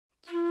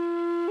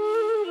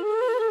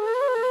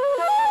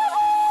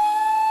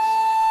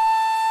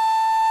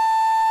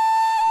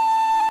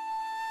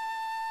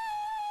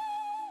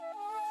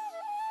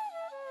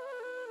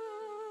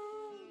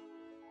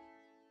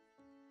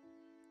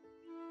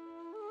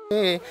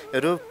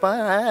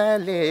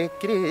रूपाले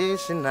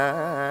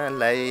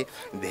कृष्णलाई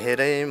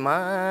धेरै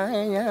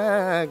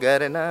माया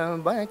गर्न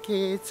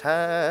बाँकी छ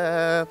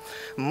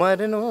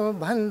मर्नु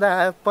भन्दा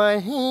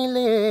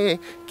पहिले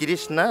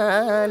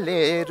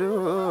कृष्णले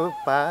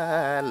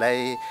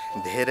रूपालाई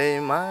धेरै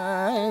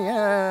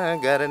माया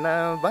गर्न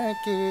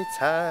बाँकी छ।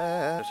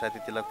 साथी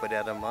तिलक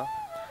परियार र म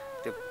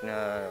त्यो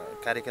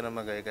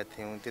कार्यक्रममा गएका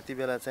थियौँ। त्यति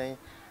बेला चाहिँ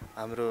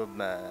हाम्रो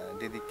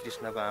दिदी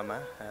कृष्णको आमा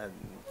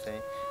चाहिँ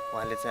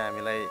उहाँले चाहिँ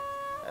हामीलाई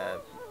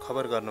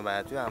खबर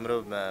गर्नुभएको थियो।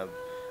 हाम्रो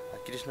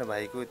कृष्ण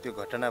भाइको त्यो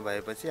घटना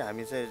भएपछि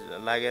हामी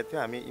चाहिँ लागेको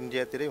थियो हामी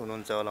इन्डियातिरै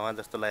हुनुहुन्छ होला उहाँ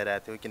जस्तो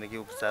लागिरहेको थियो, किनकि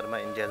उपचारमा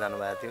इन्डिया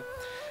जानुभएको थियो।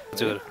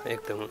 हजुर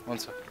एकदम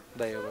हुन्छ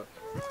दाइ, अब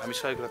हामी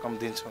सहयोग रकम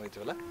दिन्छौँ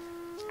यति बेला।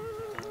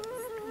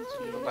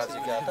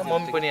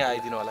 मम्मी पनि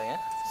आइदिनु होला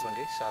यहाँ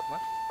सँगै साथमा,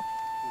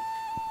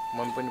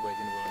 मम्मी पनि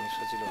भइदिनु भयो भने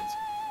सजिलो हुन्छ।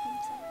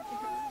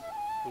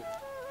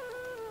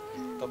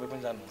 तपाईँ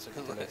पनि जानुहुन्छ कि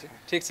त्यसलाई चाहिँ?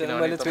 ठिक छ,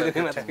 मैले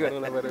छोइदिने मात्रै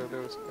गर्नुला पर्यो।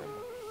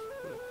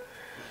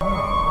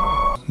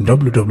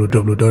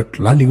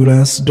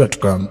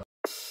 www.laligurash.com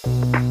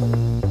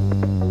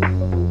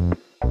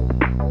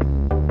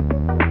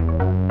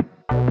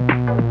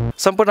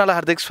सम्पूर्णलाई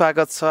हार्दिक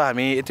स्वागत छ।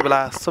 हामी यति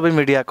बेला सबै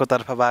मिडियाको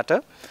तर्फबाट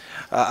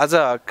आज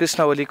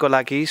कृष्ण ओलीको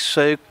लागि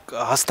सहयोग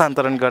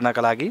हस्तान्तरण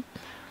गर्नका लागि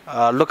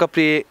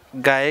लोकप्रिय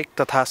गायक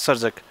तथा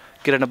सर्जक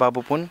किरण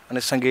बाबु पुन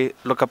अनि सँगै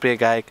लोकप्रिय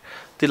गायक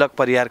तिलक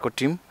परियारको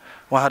टिम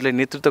उहाँहरूले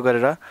नेतृत्व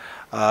गरेर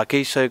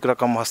केही सहयोग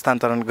रकम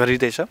हस्तान्तरण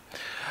गरिँदैछ।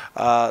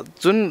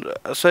 जुन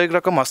सहयोग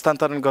रकम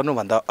हस्तान्तरण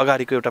गर्नुभन्दा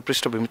अगाडिको एउटा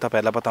पृष्ठभूमि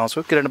तपाईँहरूलाई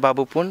बताउँछु। किरण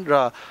बाबु पुन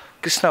र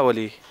कृष्ण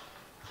ओली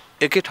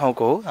एकै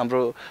ठाउँको हो।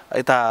 हाम्रो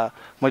यता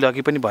मैले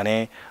अघि पनि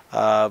भने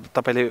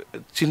तपाईँले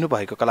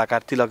चिन्नुभएको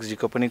कलाकार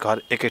तिलकजीको पनि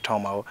घर एकै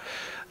ठाउँमा हो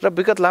र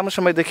विगत लामो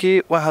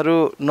समयदेखि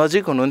उहाँहरू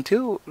नजिक हुनुहुन्थ्यो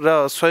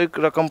र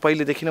सहयोग रकम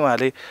पहिलेदेखि नै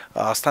उहाँले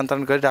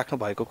हस्तान्तरण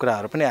गरिराख्नु भएको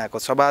कुराहरू पनि आएको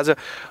छ। अब आज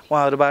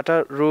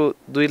उहाँहरूबाट रु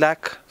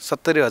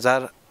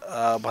 2,70,000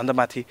 भन्दा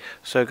माथि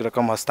सहयोग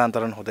रकम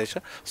हस्तान्तरण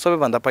हुँदैछ।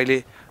 सबैभन्दा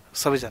पहिले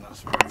सबैजना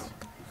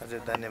हजुर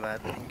धन्यवाद,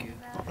 थ्याङ्क यू,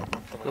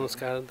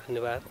 नमस्कार,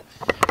 धन्यवाद।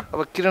 अब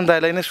किरण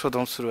दाइलाई नै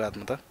सोधौँ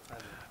सुरुवातमा त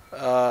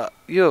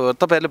यो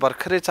तपाईँहरूले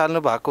भर्खरै चाल्नु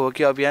भएको हो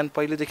कि अभियान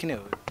पहिलेदेखि नै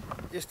हो?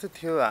 यस्तो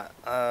थियो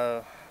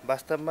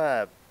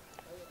वास्तवमा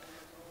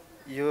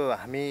यो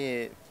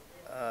हामी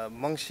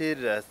मङ्सिर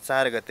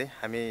 4 गते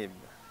हामी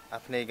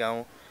आफ्नै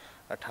गाउँ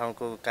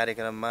ठाउँको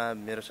कार्यक्रममा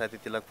मेरो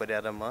साथी तिलक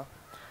परियार र म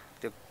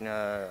त्यो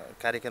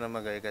कार्यक्रममा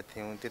गएका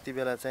थियौँ। त्यति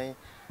बेला चाहिँ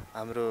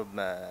हाम्रो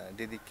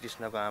दिदी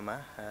कृष्णको आमा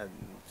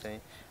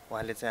चाहिँ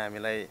उहाँले चाहिँ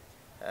हामीलाई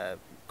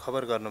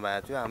खबर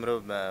गर्नुभएको थियो। हाम्रो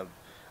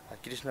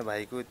कृष्ण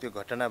भाइको त्यो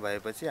घटना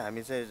भएपछि हामी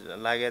चाहिँ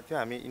लागेको थियो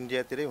हामी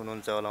इन्डियातिरै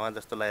हुनुहुन्छ होला उहाँ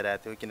जस्तो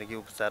लागिरहेको थियो, किनकि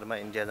उपचारमा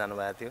इन्डिया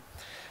जानुभएको थियो।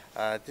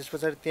 त्यस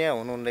पछाडि त्यहाँ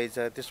हुनुहुन्न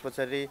रहेछ। त्यस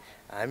पछाडि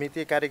हामी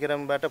त्यो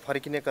कार्यक्रमबाट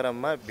फर्किने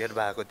क्रममा भेट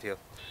भएको थियो।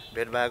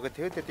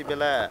 त्यति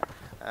बेला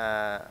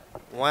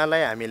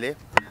उहाँलाई हामीले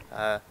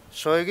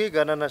सहयोगै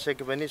गर्न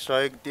नसके पनि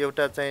सहयोग त्यो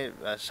एउटा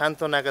चाहिँ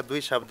सान्त्वनाका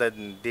 2 शब्द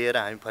दिएर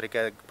हामी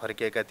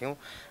फर्किएका थियौँ।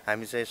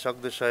 हामी चाहिँ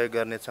सक्दो सहयोग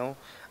गर्नेछौँ,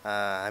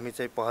 हामी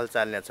चाहिँ पहल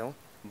चाल्नेछौँ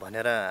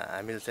भनेर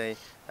हामीले चाहिँ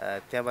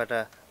त्यहाँबाट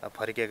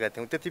फर्किएका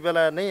थियौँ। त्यति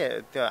बेला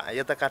नै त्यो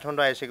यता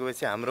काठमाडौँ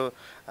आइसकेपछि हाम्रो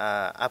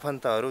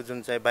आफन्तहरू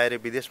जुन चाहिँ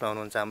बाहिर विदेशमा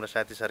हुनुहुन्छ हाम्रो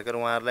साथी सरकार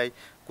उहाँहरूलाई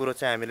कुरो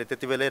चाहिँ हामीले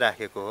त्यति बेलै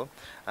राखेको हो।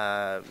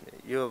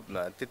 यो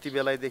त्यति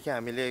बेलादेखि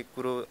हामीले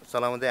कुरो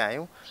चलाउँदै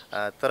आयौँ।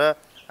 तर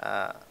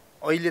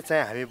अहिले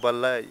चाहिँ हामी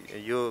बल्ल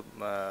यो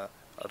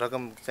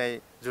रकम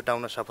चाहिँ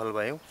जुटाउन सफल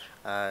भयौँ।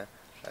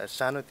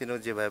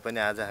 सानोतिनो जे भए पनि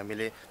आज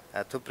हामीले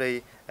थुप्रै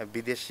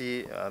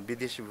विदेशी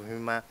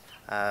भूमिमा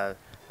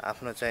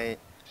आफ्नो चाहिँ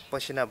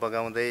पसिना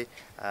बगाउँदै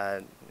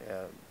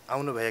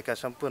आउनुभएका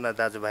सम्पूर्ण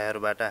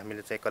दाजुभाइहरूबाट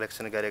हामीले चाहिँ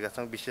कलेक्सन गरेका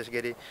छौँ। विशेष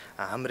गरी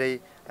हाम्रै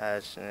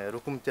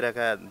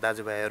रुकुमतिरका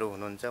दाजुभाइहरू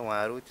हुनुहुन्छ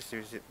उहाँहरू,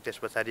 त्यस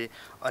पछाडि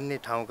अन्य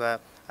ठाउँका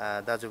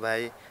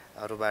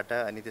दाजुभाइहरूबाट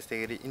अनि त्यस्तै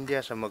गरी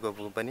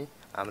इन्डियासम्मको पनि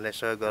हामीलाई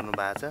सहयोग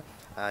गर्नुभएको छ।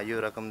 यो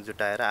रकम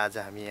जुटाएर आज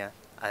हामी यहाँ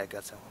आएका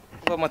छौँ।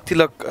 अब म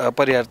तिलक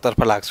परियारतर्फ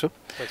लाग्छु।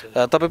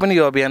 तपाईँ पनि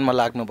यो अभियानमा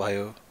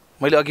लाग्नुभयो।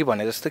 मैले अघि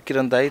भने जस्तो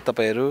किरण दाई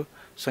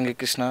तपाईँहरूसँगै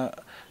कृष्ण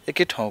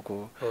एकै ठाउँको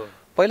हो।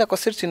 पहिला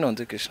कसरी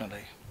चिन्नुहुन्थ्यो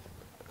कृष्णलाई?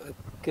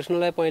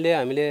 कृष्णलाई पहिले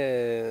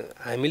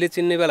हामीले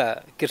चिन्ने बेला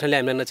कृष्णले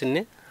हामीलाई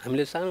नचिन्ने।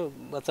 हामीले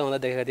सानो बच्चा हुँदा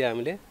देखेका थियौँ।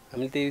 हामीले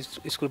त्यही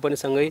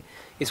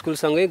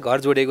स्कुलसँगै घर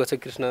जोडिएको छ।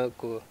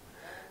 कृष्णको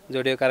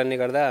जोडिएको कारणले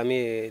गर्दा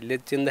हामीले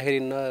चिन्दाखेरि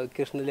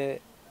कृष्णले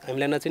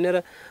हामीलाई नचिन्ने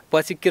र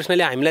पछि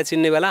कृष्णले हामीलाई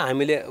चिन्ने बेला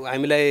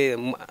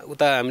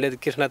हामीले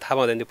कृष्ण थाहा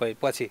पाउँदैन थियो।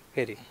 पछि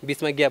फेरि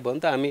बिचमा ग्याप भयो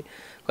नि त। हामी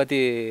कति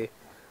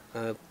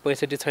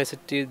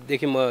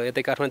 65-66देखि म यतै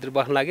काठमाडौँतिर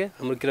बस्न लागेँ।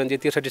 हाम्रो किरणजी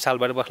 63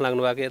 सालबाट बस्न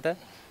लाग्नु भएको यता।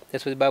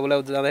 त्यसपछि बाबुलाई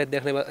जाँदाखेरि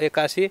देख्ने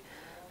एक्कासी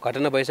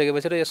घटना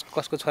भइसकेपछि र यस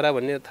कसको छोरा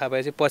भन्ने थाहा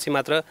भएपछि पछि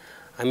मात्र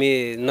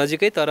हामी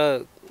नजिकै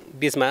तर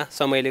बिचमा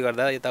समयले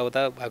गर्दा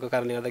यताउता भएको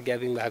कारणले गर्दा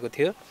ग्यापिङ भएको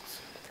थियो।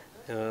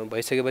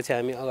 भइसकेपछि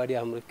हामी अगाडि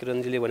हाम्रो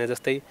किरणजीले भने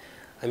जस्तै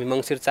हामी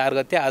मङ्सिर 4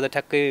 गते आज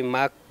ठ्याक्कै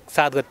माघ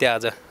 7 गते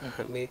आज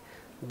हामी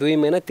 2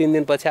 महिना 3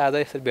 दिनपछि आज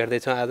यसरी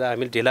भेट्दैछौँ। आज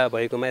हामीले ढिला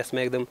भएकोमा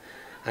यसमा एकदम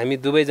हामी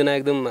दुवैजना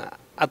एकदम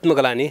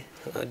आत्मग्लानी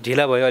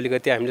ढिला भयो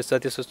अलिकति हामीले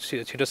जति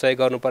छिटो सहयोग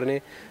गर्नुपर्ने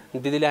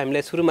दिदीले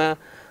हामीलाई सुरुमा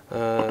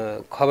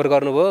खबर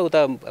गर्नुभयो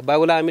उता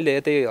बाबुलाई हामीले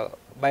यतै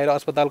बाहिर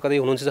अस्पताल कतै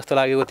हुनुहुन्छ जस्तो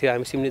लागेको थियो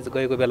हामी सिमली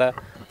गएको बेला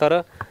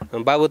तर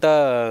बाबु त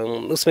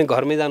उसमै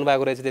घरमै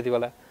जानुभएको रहेछ त्यति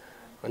बेला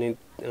अनि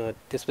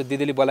त्यसपछि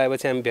दिदीले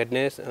बोलाएपछि हामी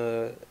भेट्ने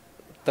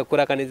त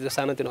कुराकानी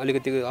सानोतिनो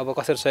अलिकति अब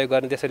कसरी सहयोग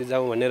गर्ने त्यसरी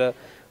जाउँ भनेर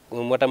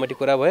मोटामोटी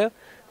कुरा भयो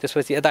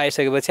त्यसपछि यता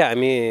आइसकेपछि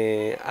हामी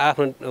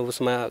आफ्नो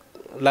उसमा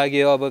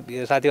लाग्यो अब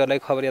साथीहरूलाई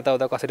खबर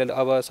यताउता कसैले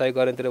अब सहयोग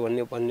गर्नेतिर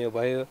भन्ने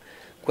भयो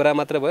कुरा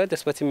मात्र भयो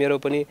त्यसपछि मेरो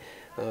पनि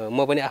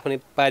म पनि आफ्नै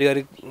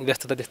पारिवारिक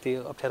व्यस्तता त्यस्तै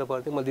अप्ठ्यारो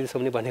पर्थ्यो मैले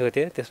दिदीसँग पनि भनेको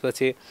थिएँ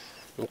त्यसपछि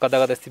कता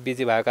कता यस्तै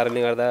बिजी भएको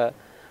कारणले गर्दा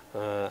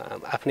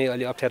आफ्नै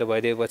अलि अप्ठ्यारो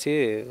भइदिएपछि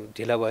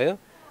ढिला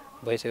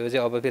भइसकेपछि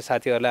अब फेरि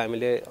साथीहरूलाई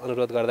हामीले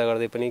अनुरोध गर्दा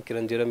गर्दै पनि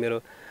किरणजी र मेरो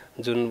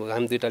जुन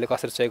हामी दुईटाले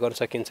कसरी सहयोग गर्न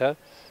सकिन्छ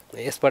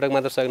यसपटक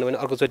मात्र सकेन भने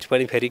अर्कोचोटि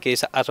पनि फेरि केही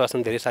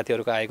आश्वासन धेरै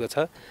साथीहरूको आएको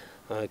छ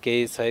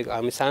केही सहयोग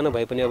हामी सानो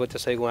भए पनि अब त्यो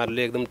सहयोग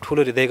उहाँहरूले एकदम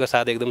ठुलो हृदयको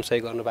साथ एकदम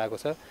सहयोग गर्नुभएको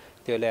छ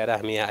त्यो ल्याएर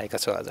हामी यहाँ आएका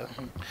छौँ आज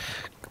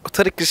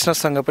थोरै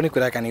कृष्णसँग पनि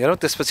कुराकानी गरौँ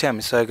त्यसपछि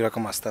हामी सहयोग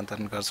रकम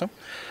हस्तान्तरण गर्छौँ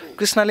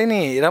कृष्णले नि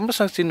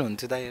राम्रोसँग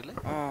चिन्नुहुन्थ्यो दाइहरूले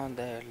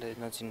दाइहरूले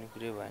नचिन्ने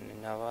कुरो भएन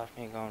नि अब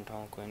आफ्नै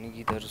गाउँठाउँको होइन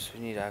गीतहरू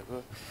सुनिरहेको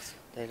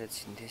दाइलाई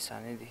चिन्थेँ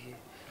सानैदेखि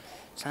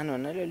सानो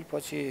भन्नाले अलिक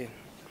पछि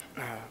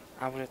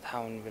आफूलाई थाहा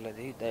हुने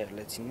बेलादेखि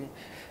दाइहरूलाई चिन्ने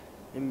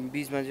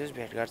बिचमा जस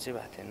भेटघाट चाहिँ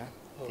भएको थिएन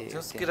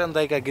किरण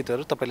दाइका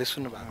गीतहरू तपाईँले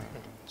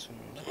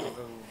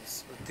सुन्नुभएको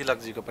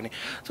तिलकजीको पनि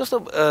जस्तो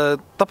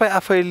तपाईँ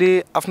आफैले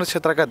आफ्नो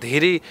क्षेत्रका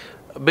धेरै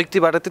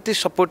व्यक्तिबाट त्यति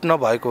सपोर्ट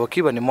नभएको हो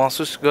कि भन्ने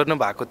महसुस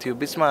गर्नुभएको थियो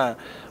बिचमा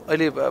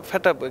अहिले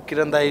फ्याट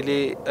किरण दाइले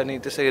अनि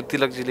त्यसै गरी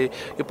तिलकजीले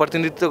यो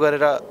प्रतिनिधित्व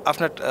गरेर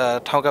आफ्ना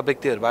ठाउँका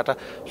व्यक्तिहरूबाट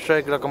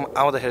सहयोग रकम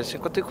आउँदाखेरि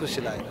चाहिँ कति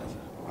खुसी लाग्यो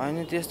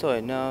होइन त्यस्तो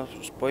होइन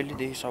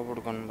पहिलेदेखि सपोर्ट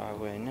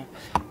गर्नुभएको होइन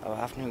अब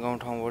आफ्नै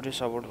गाउँठाउँबाटै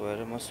सपोर्ट भएर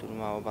म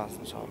सुरुमा अब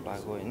बाँच्न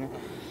सक्नुभएको होइन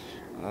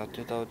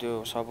त्यो त त्यो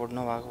सपोर्ट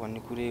नभएको भन्ने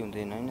कुरै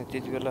हुँदैन होइन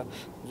त्यति बेला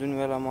जुन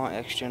बेला म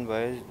एक्सिडेन्ट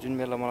भयो जुन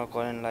बेला मलाई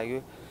करेन्ट लाग्यो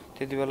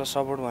त्यति बेला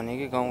सपोर्ट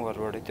भनेकै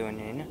गाउँघरबाट थियो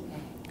भने होइन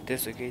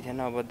त्यस्तो केही थिएन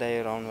अब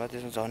दाइहरू आउनुभयो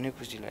त्यसमा झनै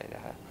खुसी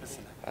लागिरहेको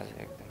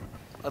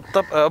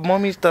एकदम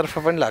मम्मीतर्फ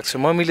पनि लाग्छ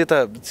मम्मीले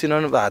त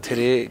चिनाउनु भएको थियो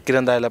अरे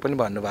किरण दाइलाई पनि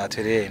भन्नुभएको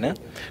थियो अरे होइन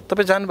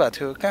तपाईँ जानुभएको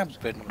थियो कहाँ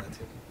भेट्नु भएको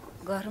थियो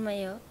घरमै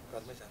हो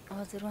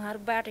हजुर उहाँहरू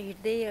बाटो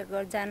हिँड्दै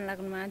जान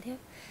लाग्नु भएको थियो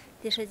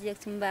त्यसपछि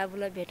एकछिन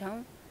बाबुलाई भेटौँ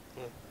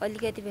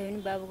अलिकति भए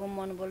पनि बाबुको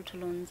मनोबल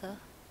ठुलो हुन्छ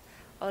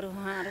अरू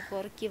उहाँहरूको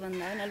अरू के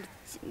भन्दा पनि अलिक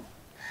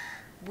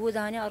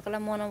बुझाउने भने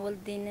अर्कोलाई मनोबल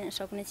दिन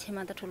सक्ने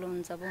क्षमता ठुलो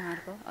हुन्छ अब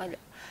उहाँहरूको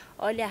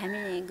अहिले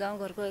हामी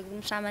गाउँघरको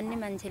एकदम सामान्य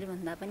मान्छेले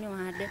भन्दा पनि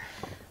उहाँहरूले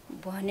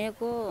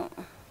भनेको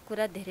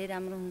कुरा धेरै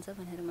राम्रो हुन्छ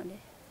भनेर मैले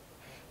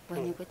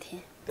भनेको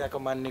थिएँ त्यहाँको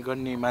मान्ने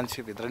गर्ने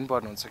मान्छेभित्र पनि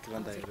पर्नुहुन्छ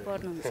किरण दाइहरू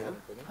पर्नुहुन्छ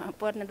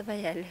पर्न त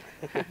भइहाल्यो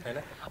होइन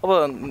अब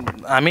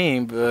हामी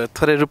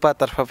थोरै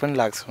रूपातर्फ पनि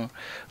लाग्छौँ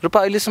रूपा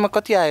अहिलेसम्म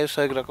कति आयो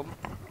सहयोग रकम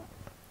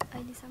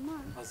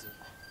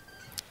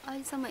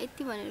अहिलेसम्म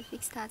यति भनेर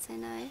फिक्स थाहा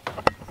छैन है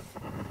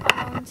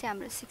अराउन्ड चाहिँ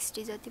हाम्रो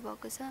 60 जति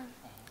भएको छ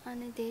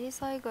अनि धेरै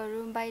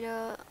सहयोगहरू बाहिर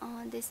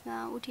देशमा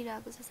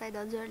उठिरहेको छ सायद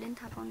हजुरहरूले पनि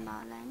थाहा पाउनु भयो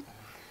होला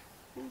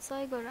होइन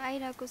सहयोगहरू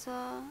आइरहेको छ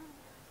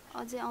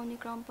अझै आउने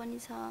क्रम पनि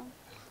छ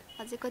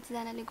अझै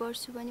कतिजनाले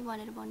गर्छु पनि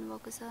भनेर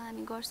भन्नुभएको छ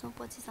हामी गर्छौँ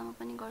पछिसम्म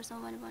पनि गर्छौँ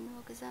भनेर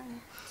भन्नुभएको छ अनि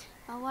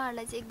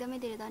उहाँहरूलाई चाहिँ एकदमै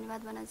धेरै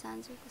धन्यवाद भन्न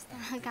चाहन्छु कस्तो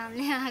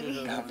कामले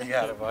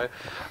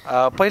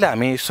भयो पहिला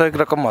हामी सहयोग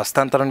रकम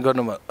हस्तान्तरण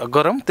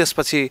गरौँ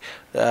त्यसपछि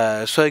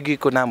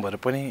सहयोगीको नामहरू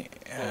पनि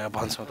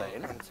भन्छौँ त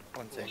होइन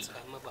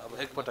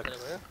एकपटक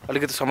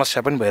अलिकति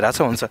समस्या पनि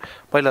भइरहेछ हुन्छ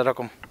पहिला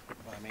रकम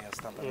हामी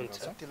हस्तान्तरण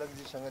गर्छौँ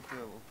तिलकजीसँग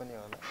त्यो पनि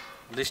होला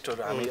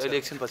लिस्टहरू हामी अहिले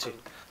एकछिनपछि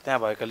त्यहाँ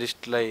भएका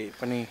लिस्टलाई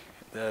पनि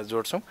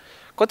जोड्छौँ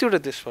कतिवटा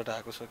देशबाट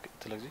आएको छ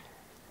तिलकजी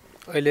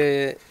अहिले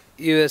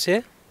युएसए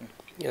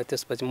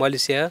त्यसपछि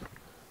मलेसिया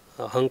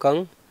हङकङ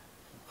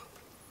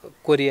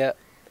कोरिया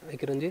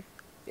किरणजी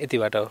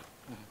यतिबाट हो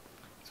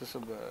त्यसो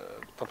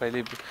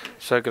तपाईँले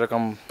सहयोग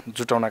रकम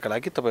जुटाउनका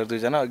लागि तपाईँहरू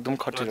दुईजना एकदम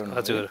खटिरहनु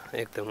हजुर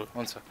एकदम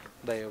हुन्छ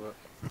दाइ अब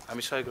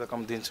हामी सहयोग रकम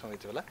दिन्छौँ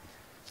यति बेला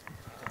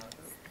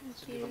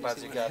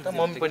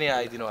मम्मी पनि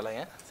आइदिनु होला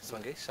यहाँ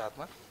सँगै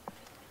साथमा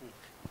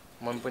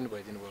मम्मी पनि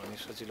भइदिनु भयो भने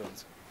सजिलो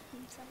हुन्छ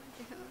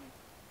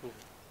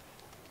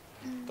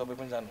तपाईँ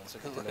पनि जानुहुन्छ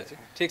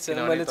ठिक छ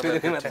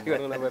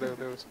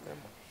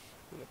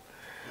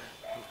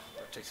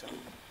ठिक छ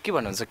के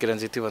भन्नुहुन्छ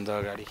किरणजी त्योभन्दा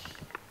अगाडि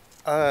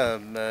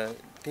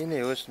त्यही नै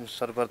हो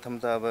सर्वप्रथम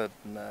त अब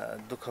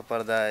दुःख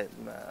पर्दा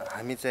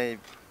हामी चाहिँ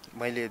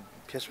मैले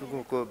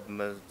फेसबुकको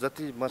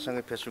जति मसँग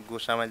फेसबुकको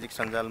सामाजिक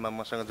सञ्जालमा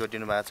मसँग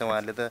जोडिनु भएको छ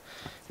उहाँहरूले त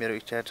मेरो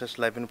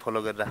स्ट्याटसलाई पनि फलो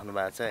गरिराख्नु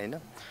भएको छ होइन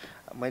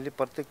मैले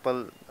प्रत्येक पल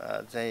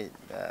चाहिँ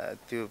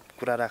त्यो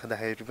कुरा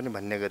राख्दाखेरि पनि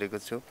भन्ने गरेको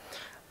छु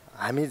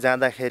हामी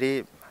जाँदाखेरि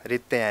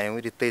रित्तै आयौँ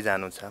रित्तै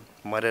जानु छ,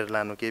 मरेर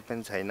लानु केही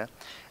पनि छैन।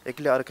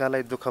 एकले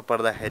अर्कालाई दुःख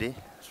पर्दाखेरि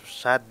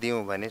साथ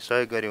दियौँ भने,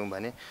 सहयोग गऱ्यौँ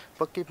भने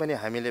पक्कै पनि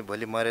हामीले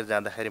भोलि मरेर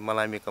जाँदाखेरि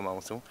मलामी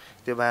कमाउँछौँ।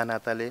 त्यो भए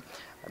नाताले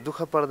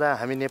दुःख पर्दा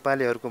हामी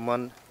नेपालीहरूको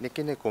मन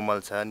निकै नै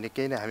कोमल छ,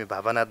 निकै नै हामी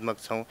भावनात्मक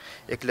छौँ।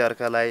 एकले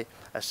अर्कालाई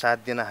साथ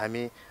दिन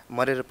हामी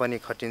मरेर पनि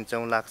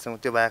खटिन्छौँ, लाग्छौँ।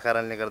 त्यो भएको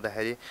कारणले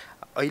गर्दाखेरि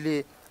अहिले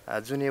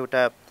जुन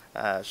एउटा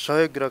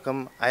सहयोग रकम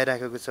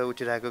आइराखेको छ,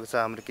 उठिरहेको छ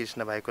हाम्रो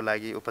कृष्ण भाइको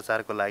लागि,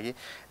 उपचारको लागि,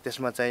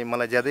 त्यसमा चाहिँ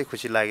मलाई ज्यादै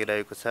खुसी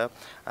लागिरहेको छ।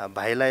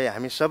 भाइलाई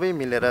हामी सबै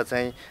मिलेर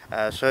चाहिँ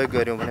सहयोग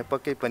गऱ्यौँ भने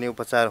पक्कै पनि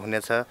उपचार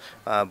हुनेछ।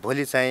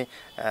 भोलि चाहिँ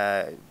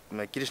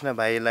कृष्ण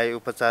भाइलाई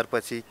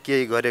उपचारपछि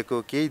केही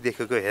गरेको, केही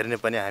देखेको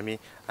हेर्ने पनि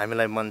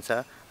हामीलाई मन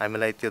छ,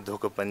 हामीलाई त्यो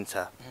धोको पनि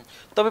छ।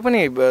 तपाईँ पनि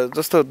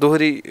जस्तो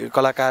दोहोरी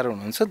कलाकार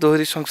हुनुहुन्छ,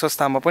 दोहोरी सङ्घ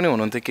संस्थामा पनि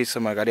हुनुहुन्थ्यो केही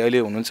समय अगाडि, अहिले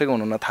हुनुहुन्छ कि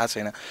हुनुहुन्न थाहा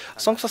छैन।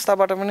 सङ्घ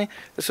संस्थाबाट पनि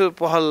यसो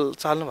पहल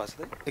चाल्नु भएको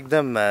छ?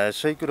 एकदम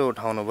सही कुरो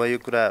उठाउनु भयो। यो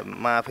कुरा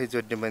म आफै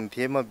जोड्ने पनि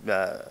थिएँ। म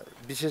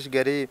विशेष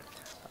गरी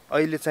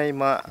अहिले चाहिँ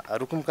म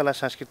रुकुम कला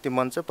संस्कृति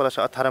मञ्च प्लस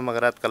 18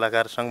 मगरात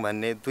कलाकार सङ्घ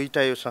भन्ने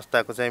दुईटा यो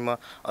संस्थाको चाहिँ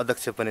म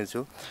अध्यक्ष पनि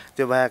छु।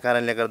 त्यो भएको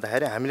कारणले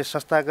गर्दाखेरि हामीले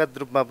संस्थागत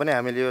रूपमा पनि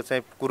हामीले यो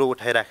चाहिँ कुरो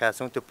उठाइराखेका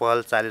छौँ, त्यो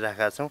पहल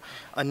चालिराखेका छौँ।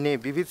 अन्य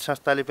विविध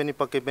संस्थाले पनि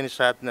पक्कै पनि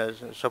साथ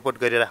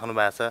सपोर्ट गरिराख्नु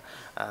भएको छ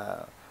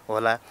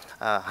होला।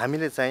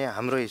 हामीले चाहिँ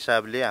हाम्रो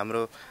हिसाबले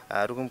हाम्रो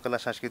रुकुम कला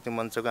संस्कृति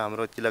मञ्चको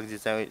हाम्रो तिलकजी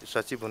चाहिँ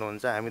सचिव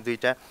हुनुहुन्छ। हामी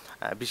दुईटा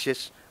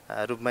विशेष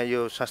रूपमा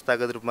यो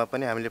संस्थागत रूपमा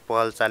पनि हामीले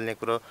पहल चाल्ने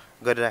कुरो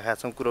गरिरहेका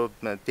छौँ। कुरो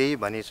त्यही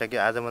भनिसके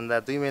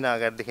आजभन्दा 2 महिना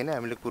अगाडिदेखि नै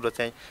हामीले कुरो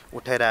चाहिँ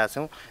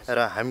उठाइरहेछौँ र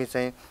हामी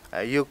चाहिँ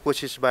यो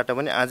कोसिसबाट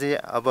पनि अझै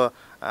अब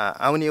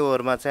आउने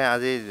ओभरमा चाहिँ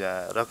अझै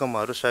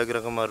रकमहरू, सहयोग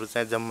रकमहरू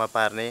चाहिँ जम्मा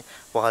पार्ने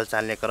पहल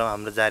चाल्ने क्रम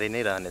हाम्रो जारी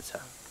नै रहनेछ।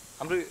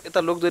 हाम्रो यता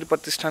लोकदोहोरी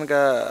प्रतिष्ठानका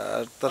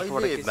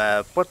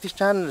तर्फबाट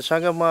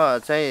प्रतिष्ठानसँग म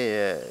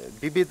चाहिँ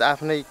विविध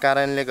आफ्नै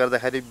कारणले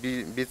गर्दाखेरि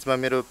बिचमा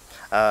मेरो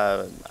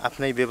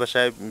आफ्नै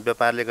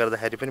व्यापारले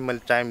गर्दाखेरि पनि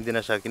मैले टाइम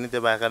दिन सकिनँ। त्यो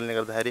भएको कारणले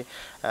गर्दाखेरि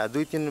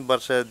 2-3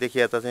 वर्षदेखि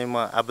यता चाहिँ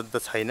म आबद्ध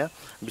छैन।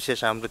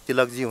 विशेष हाम्रो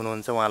तिलकजी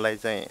हुनुहुन्छ, उहाँलाई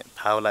चाहिँ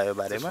थाहा होला यो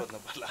बारेमा।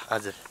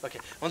 हजुर, ओके,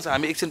 हुन्छ।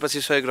 हामी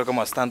एकछिनपछि सहयोग रकम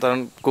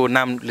हस्तान्तरणको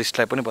नाम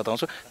लिस्टलाई पनि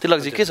बताउँछु।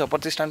 तिलकजी के छ,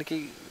 प्रतिष्ठान के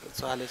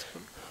चलेछ?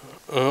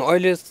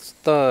 अहिले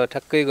त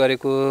ठ्याक्कै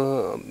गरेको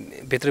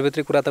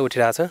भित्रभित्रै कुरा त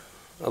उठिरहेछ।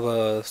 अब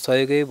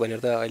सहयोगै भनेर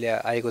त अहिले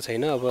आएको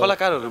छैन। अब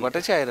कलाकारहरूबाट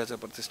चाहिँ आइरहेछ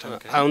प्रतिष्ठान,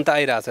 आउनु त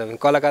आइरहेछ।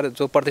 कलाकार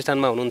जो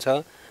प्रतिष्ठानमा हुनुहुन्छ,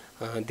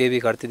 देवी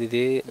घरती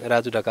दिदी,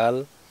 राजु ढकाल,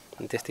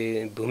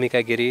 त्यस्तै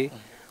भूमिका गिरी,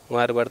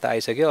 उहाँहरूबाट त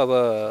आइसक्यो। अब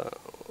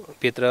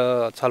भित्र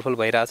छलफल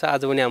भइरहेछ।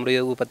 आज पनि हाम्रो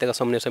यो उपत्यका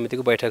समन्वय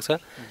समितिको बैठक छ,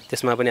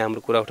 त्यसमा पनि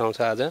हाम्रो कुरा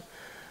उठाउँछ। आज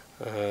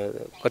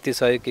कति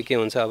सहयोग के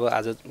हुन्छ अब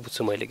आज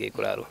बुझ्छु मैले केही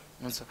कुराहरू।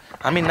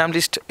 हुन्छ, हामी नाम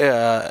लिस्ट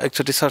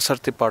एकचोटि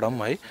सरसर्ती पढौँ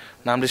है।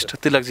 नाम लिस्ट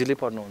तिलकजीले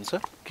पढ्नुहुन्छ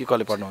कि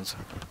कसले पढ्नुहुन्छ?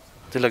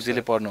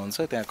 तिलकजीले पढ्नुहुन्छ।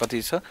 त्यहाँ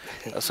कति छ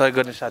सहयोग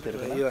गर्ने साथीहरू?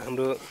 यो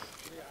हाम्रो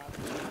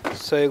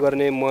सहयोग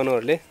गर्ने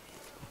मनहरूले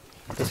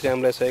त्यसले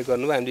हामीलाई सहयोग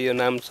गर्नुभयो। हामीले यो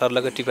नाम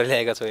सरलको टिप्पणी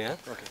ल्याएका छौँ।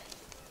 यहाँ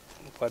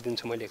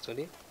पढिदिन्छु मैले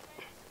एकचोटि,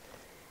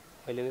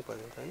 अहिले नै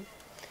पढ्नु छ नि।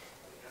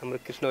 हाम्रो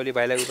कृष्ण ओली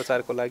भाइलाई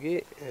उपचारको लागि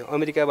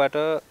अमेरिकाबाट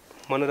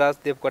मनराज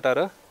देवकोटा र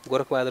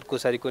गोरखबहादुर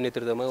कोसारीको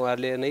नेतृत्वमा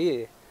उहाँहरूले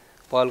नै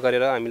पहल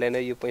गरेर हामीलाई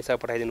नै यो पैसा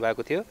पठाइदिनु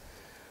भएको थियो।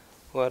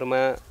 उहाँहरूमा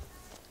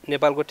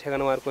नेपालको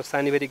ठेगाना उहाँहरूको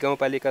सानीभेरी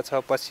गाउँपालिका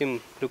 6 पश्चिम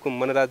रुकुम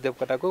मनराज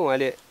देवकोटाको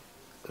उहाँले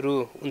रु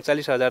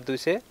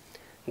 39,200,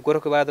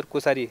 गोरखबहादुर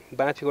कोसारी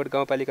बाँफीकोट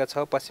गाउँपालिका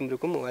 6 पश्चिम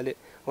रुकुम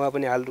उहाँ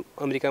पनि हाल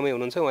अमेरिकामै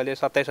हुनुहुन्छ, उहाँले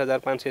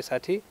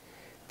 27,560,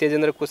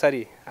 तेजेन्द्र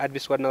कोसारी 8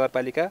 बिस्कोट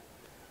नगरपालिका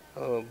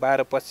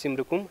 12 पश्चिम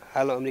रुकुम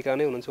हाल अमेरिका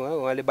नै हुनुहुन्छ,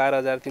 उहाँले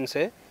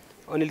 12,300,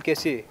 अनिल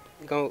केसी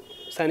गाउँ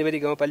सानीभेरी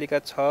गाउँपालिका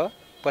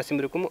 6 पश्चिम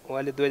रुकुम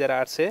उहाँले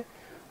 2,800,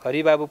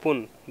 हरिबाबु पुन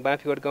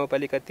बाँफीकोट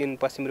गाउँपालिका 3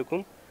 पश्चिम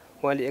रुकुम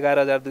उहाँले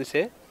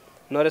 11,200,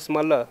 नरेश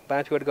मल्ल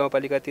बाँफीकोट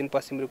गाउँपालिका 3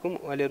 पश्चिम रुकुम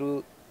उहाँले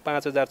रु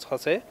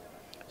 5,600,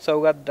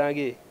 सौगात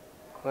डाँगी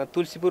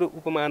तुलसीपुर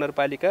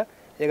उपमहानगरपालिका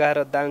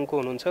 11 दाङको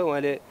हुनुहुन्छ,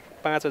 उहाँले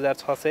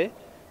 5,600।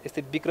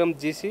 यस्तै विक्रम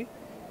जीसी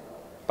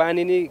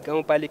पानिनी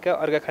गाउँपालिका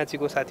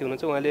अर्घाखाँचीको साथी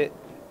हुनुहुन्छ, उहाँले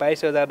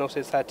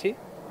 22,960।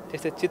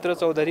 त्यस्तै चित्र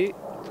चौधरी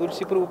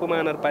तुलसीपुर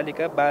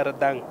उपमहानगरपालिका 12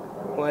 दाङ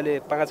उहाँले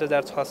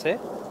 5,600।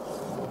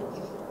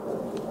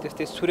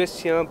 त्यस्तै सुरेश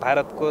सिंह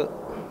भारतको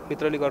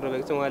मित्रले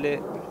गर्नुभएको छ, उहाँले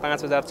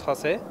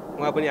 5,600,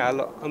 उहाँ पनि हाल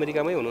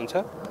अमेरिकामै हुनुहुन्छ।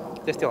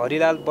 त्यस्तै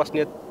हरिलाल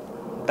बस्नेत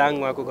दाङ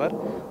उहाँको घर,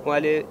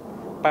 उहाँले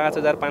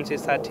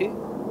 5,560,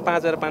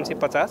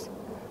 5,550।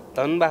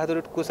 धनबहादुर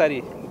कोसारी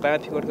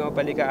बाँफीकोट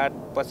गाउँपालिका 8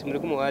 पश्चिम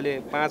रुकुम उहाँले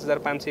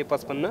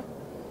 5,555।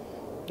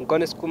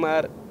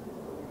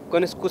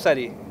 गणेश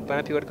कोसारी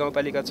बाँफीकोट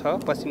गाउँपालिका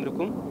 6 पश्चिम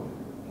रुकुम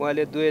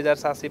उहाँले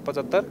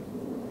 2,775।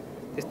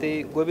 त्यस्तै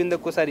गोविन्द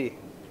कोसारी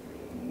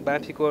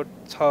बाँफीकोट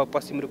 6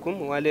 पश्चिम रुकुम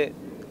उहाँले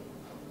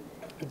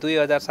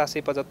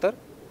 2,775।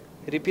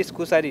 रिपिस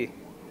कोसारी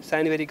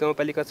सानीभेरी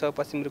गाउँपालिका 6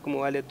 पश्चिम रुकुम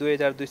उहाँले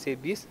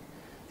 2,220।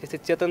 त्यस्तै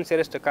चेतन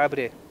श्रेष्ठ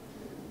काभ्रे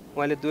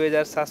उहाँले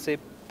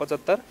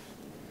 2,775।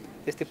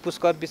 त्यस्तै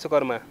पुष्कर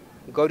विश्वकर्मा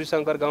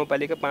गौरीशङ्कर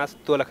गाउँपालिका 5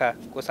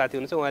 दोलखाको साथी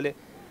हुनुहुन्छ, उहाँले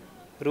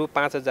रु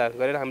 5,000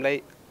 गरेर हामीलाई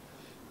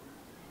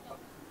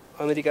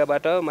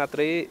अमेरिकाबाट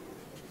मात्रै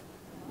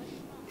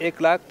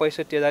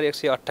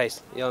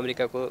 1,65,128 यो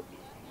अमेरिकाको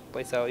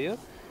पैसा हो यो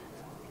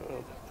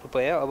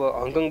रुपैयाँ। अब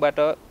हङकङबाट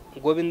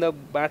गोविन्द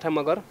बाठा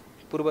मगर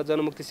पूर्व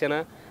जनमुक्ति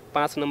सेना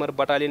 5 नम्बर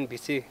बटालियन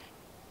भिसी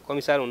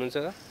कमिसार हुनुहुन्छ।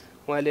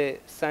 उहाँले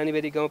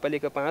सानीबेरी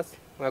गाउँपालिका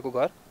 5 उहाँको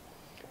घर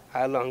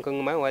हाल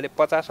हङकङमा। उहाँले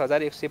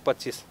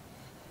 50,125।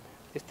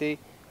 त्यस्तै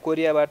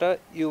कोरियाबाट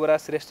युवराज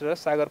श्रेष्ठ र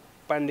सागर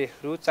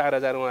पाण्डे रु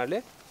 4,000 उहाँहरूले।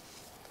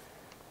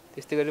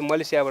 त्यस्तै गरी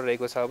मलेसियाबाट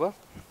रहेको छ। अब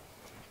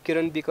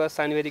किरण विक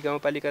सानीबेरी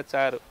गाउँपालिका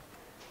 4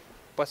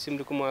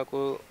 पश्चिम रुकुम उहाँको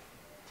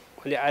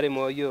अहिले आरएम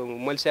हो। यो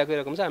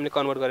मलेसियाकै रकम छ, हामीले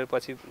कन्भर्ट गरेर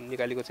पछि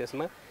निकालेको छ।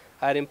 यसमा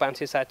आरएम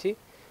 560।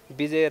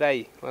 विजय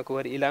राई उहाँको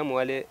घर इलाम,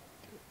 उहाँले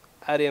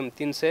आरएम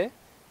 300।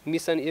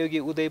 मिसन योगी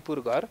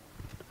उदयपुर घर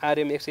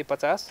आरएम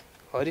 150।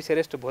 हरि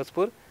श्रेष्ठ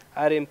भोजपुर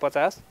आरएम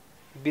 50।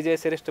 विजय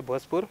श्रेष्ठ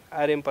भोजपुर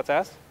आरएम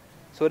 50।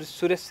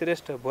 सुरेश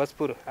श्रेष्ठ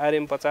भोजपुर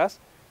आरएम 50।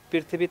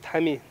 पृथ्वी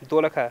थामी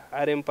दोलखा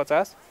आरएम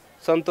 50।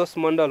 सन्तोष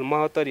मण्डल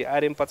महोत्तरी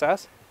आरएम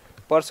 50।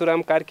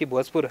 परशुराम कार्की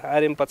भोजपुर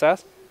आरएम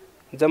 50।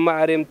 जम्मा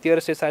आरएम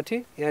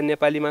 1360। यहाँ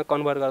नेपालीमा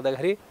कन्भर्ट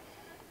गर्दाखेरि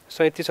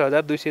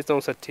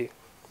 37,264।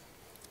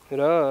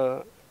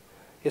 र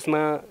यसमा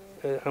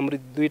हाम्रो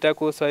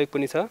दुईटाको सहयोग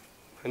पनि छ।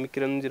 हामी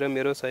किरणजी र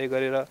मेरो सहयोग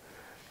गरेर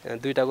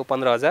दुईटाको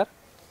 15,000।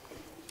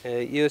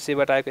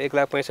 युएसएबाट आएको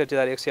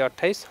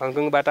 1,65,128।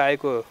 हङकङबाट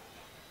आएको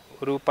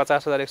रु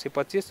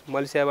 50,125।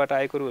 मलेसियाबाट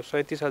आएको रु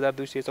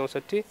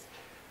 37,264।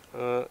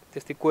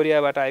 त्यस्तै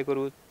कोरियाबाट आएको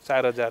रु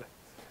 4,000।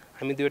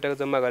 हामी दुईटाको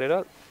जम्मा गरेर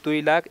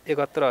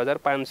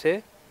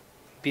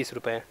 2,71,520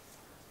 रुपैयाँ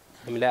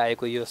हामीलाई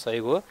आएको यो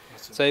सहयोग हो।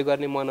 सहयोग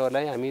गर्ने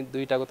मनहरूलाई हामी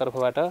दुईटाको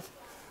तर्फबाट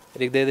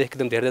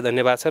एकदम धेरै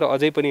धन्यवाद छ। र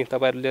अझै पनि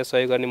तपाईँहरूले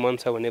सहयोग गर्ने मन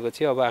छ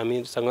भनेपछि अब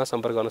हामीसँग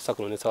सम्पर्क गर्न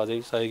सक्नुहुनेछ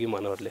अझै सहयोगी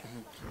मनहरूले।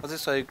 अझै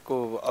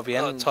सहयोगको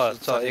अभियान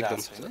छ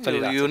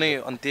एकदम यो नै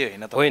अन्त्य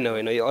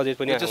होइन यो अझै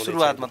पनि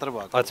सुरुवात मात्र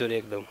भएको। हजुर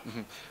एकदम।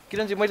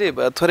 किरणजी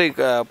मैले थोरै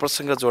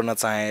प्रसङ्ग जोड्न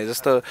चाहेँ।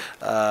 जस्तो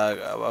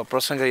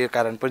प्रसङ्ग यो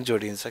कारण पनि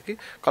जोडिन्छ कि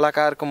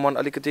कलाकारको मन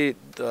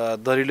अलिकति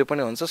दरिलो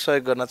पनि हुन्छ,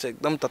 सहयोग गर्न चाहिँ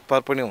एकदम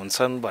तत्पर पनि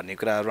हुन्छन् भन्ने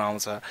कुराहरू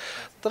आउँछ।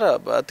 तर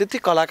त्यति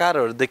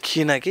कलाकारहरू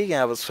देखिएन कि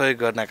यहाँ अब सहयोग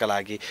गर्नका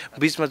लागि।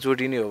 बिचमा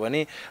जोडिने हो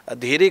भने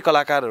धेरै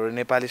कलाकारहरू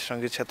नेपाली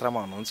सङ्गीत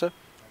क्षेत्रमा हुनुहुन्छ,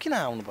 किन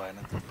आउनु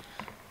भएन?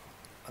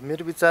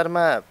 मेरो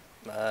विचारमा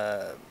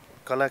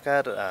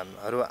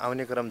कलाकारहरू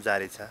आउने क्रम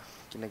जारी छ,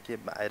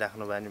 किनकि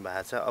आइराख्नु भएको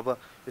छ। अब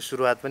यो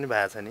सुरुवात पनि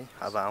भएको छ नि,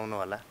 अब आउनु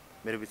होला।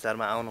 मेरो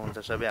विचारमा आउनुहुन्छ,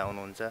 सबै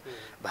आउनुहुन्छ।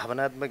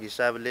 भावनात्मक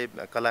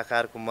हिसाबले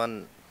कलाकारको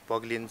मन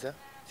पग्लिन्छ।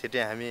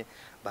 छिटै हामी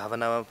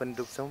भावनामा पनि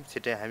दुख्छौँ,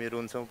 छिटै हामी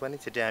रुन्छौँ पनि,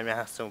 छिटै हामी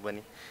हाँस्छौँ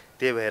पनि।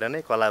 त्यही भएर नै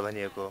कला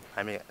भनिएको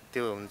हामी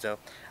त्यो हुन्छ।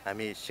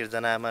 हामी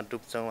सिर्जनामा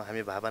डुब्छौँ,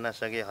 हामी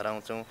भावनासँगै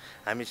हराउँछौँ,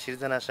 हामी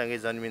सिर्जनासँगै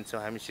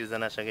जन्मिन्छौँ, हामी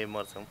सिर्जनासँगै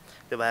मर्छौँ।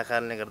 त्यो भएको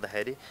कारणले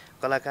गर्दाखेरि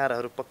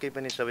कलाकारहरू पक्कै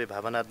पनि सबै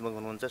भावनात्मक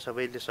हुनुहुन्छ,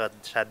 सबैले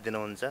साथ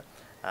दिनुहुन्छ।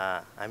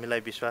 हामीलाई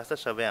विश्वास छ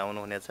सबै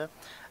आउनुहुनेछ।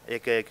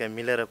 एक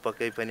मिलेर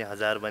पक्कै पनि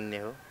 1000 बन्ने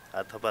हो,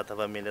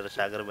 थपा मिलेर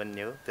सागर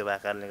बन्ने हो। त्यो भएको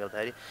कारणले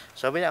गर्दाखेरि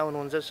सबै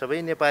आउनुहुन्छ। सबै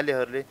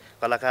नेपालीहरूले,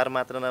 कलाकार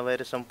मात्र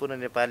नभएर सम्पूर्ण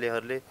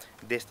नेपालीहरूले,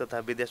 देश तथा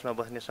विदेशमा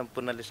बस्ने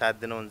सम्पूर्णले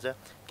साथ दिनुहुन्छ।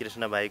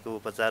 कृष्ण भाइको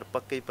उपचार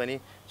पक्कै पनि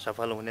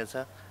सफल हुनेछ।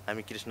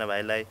 हामी कृष्ण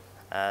भाइलाई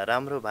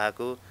राम्रो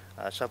भएको,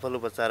 सफल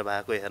उपचार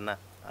भएको हेर्न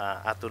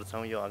आतुर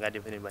छौँ। यो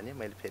अगाडि पनि भने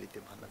मैले फेरि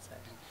त्यो भन्न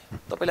चाहेँ।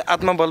 तपाईँले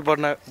आत्मबल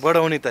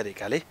बढाउने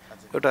तरिकाले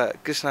एउटा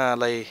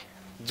कृष्णलाई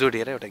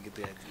जोडिएर एउटा गीत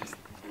गाइदिनुहोस्।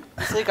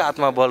 त्यसैको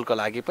आत्मबलको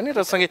लागि पनि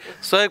र सँगै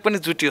सहयोग पनि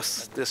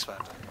जुटियोस्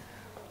त्यसबाट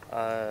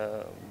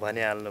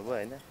भनिहाल्नुभयो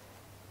होइन।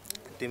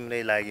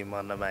 तिम्रै लागि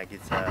मर्न बाँकी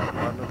छ,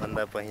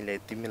 मर्नुभन्दा पहिले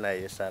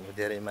तिमीलाई सानो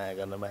धेरै माया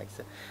गर्न बाँकी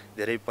छ।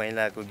 धेरै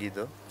पहिलाको गीत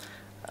हो,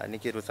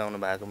 निकै रुचाउनु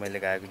भएको मैले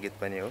गाएको गीत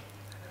पनि हो।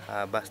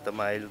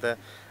 वास्तवमा अहिले त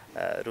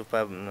रूपा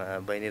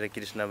बहिनी र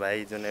कृष्ण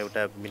भाइ जुन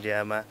एउटा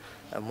मिडियामा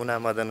मुना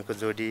मदनको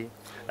जोडी,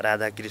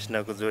 राधा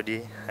कृष्णको जोडी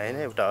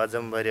होइन, एउटा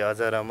अजम्बरी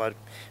अजर अमर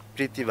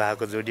प्रीति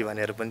भएको जोडी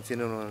भनेर पनि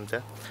चिन्नुहुन्छ।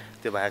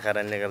 त्यो भएको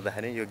कारणले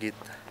गर्दाखेरि यो गीत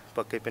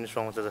पक्कै पनि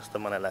सुहाउँछ जस्तो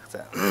मलाई लाग्छ।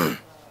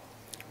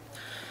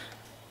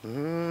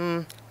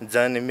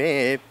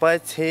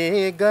 जन्मेपछि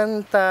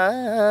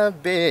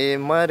गन्तव्य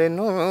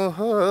मर्नु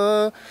हो,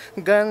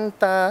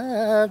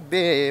 गन्तव्य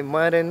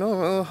मर्नु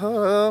हो,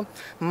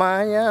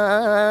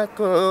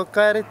 मायाको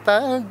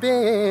कर्तव्य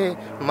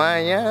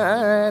माया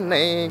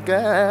नै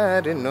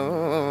गर्नु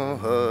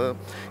हो।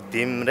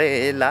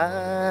 तिम्रै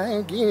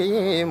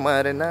लागि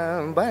मर्न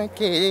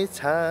बाँकी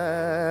छ,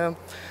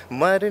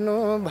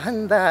 मर्नु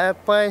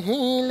भन्दा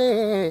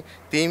पहिले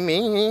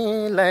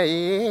तिमीलाई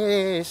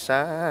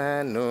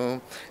सानो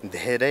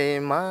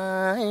धेरै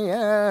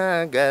माया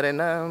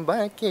गर्न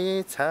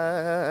बाँकी छ।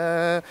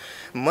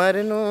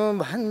 मर्नु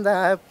भन्दा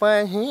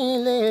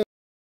पहिले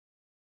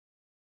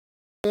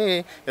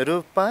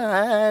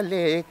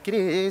रूपाले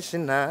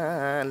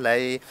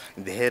कृष्णलाई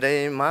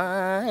धेरै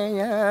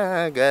माया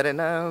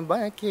गर्न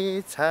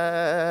बाँकी छ।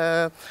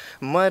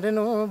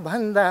 मर्नु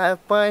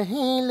भन्दा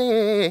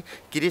पहिले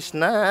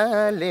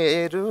कृष्णले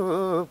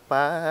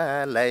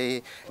रूपालाई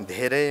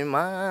धेरै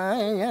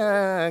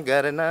माया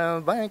गर्न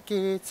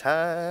बाँकी छ।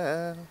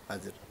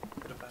 हजुर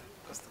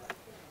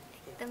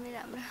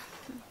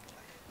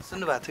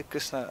सुन्नुभएको थियो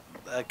कृष्ण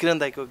किरण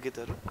दाईको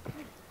गीतहरू?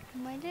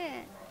 मैले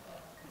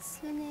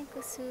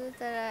सुनेको छु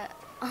तर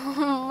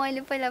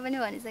मैले पहिला पनि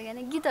भनिसकेँ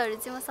होइन गीतहरू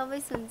चाहिँ म सबै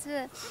सुन्छु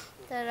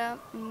तर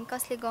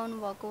कसले गाउनु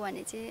भएको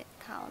भने चाहिँ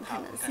थाहा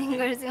हुँदैन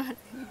सिङ्गर चाहिँ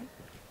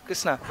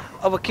कृष्ण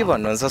अब के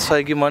भन्नुहुन्छ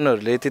सहयोगी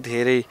मनहरूले यति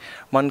धेरै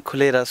मन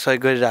खुलेर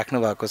सहयोग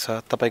गरिराख्नु भएको छ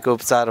तपाईँको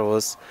उपचार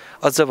होस्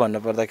अझ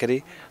भन्नुपर्दाखेरि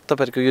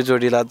तपाईँहरूको यो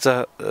जोडीलाई अझ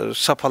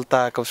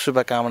सफलताको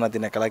शुभकामना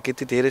दिनका लागि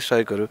यति धेरै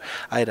सहयोगहरू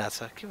आइरहेछ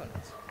के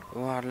भन्नुहुन्छ?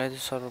 उहाँहरूलाई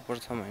चाहिँ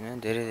सर्वप्रथम होइन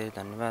धेरै धेरै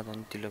धन्यवाद।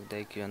 अनि तिलक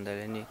दाई किरण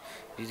दाईले नि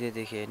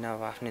हृदयदेखि होइन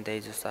अब आफ्नै दाई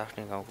जस्तो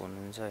आफ्नै गाउँको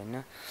हुनुहुन्छ होइन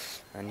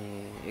अनि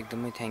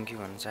एकदमै थ्याङ्क यू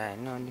भन्न चाहे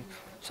होइन। अनि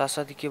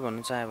साथसाथै के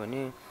भन्न चाहे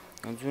भने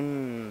जुन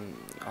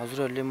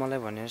हजुरहरूले मलाई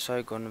भनेर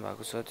सहयोग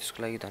गर्नुभएको छ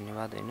त्यसको लागि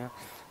धन्यवाद होइन।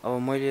 अब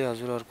मैले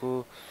हजुरहरूको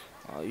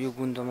यो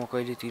गुण त म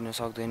कहिले तिर्न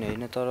सक्दैन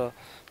होइन तर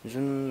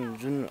जुन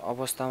जुन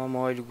अवस्थामा म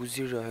अहिले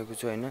गुज्रिरहेको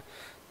छु होइन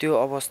त्यो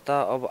अवस्था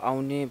अब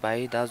आउने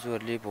भाइ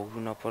दाजुहरूले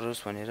भोग्नु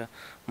नपरोस् भनेर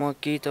म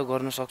केही त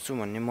गर्न सक्छु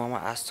भन्ने ममा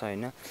आश छ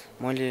होइन।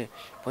 मैले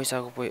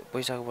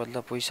पैसाको बदला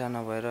पैसा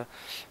नभएर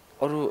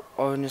अरू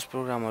अवेरनेस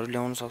प्रोग्रामहरू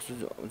ल्याउन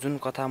सक्छु जुन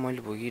कथा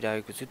मैले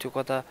भोगिरहेको छु त्यो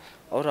कथा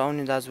अरू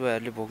आउने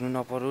दाजुभाइहरूले भोग्नु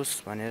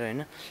नपरोस् भनेर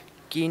होइन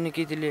केही न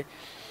केही त्यसले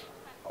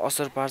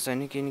असर पार्छ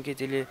होइन केही न केही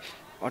त्यसले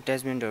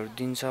अट्याचमेन्टहरू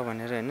दिन्छ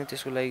भनेर होइन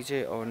त्यसको लागि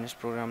चाहिँ अवेरनेस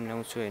प्रोग्राम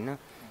ल्याउँछु होइन।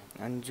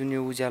 अनि जुन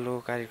यो उज्यालो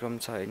कार्यक्रम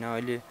छ होइन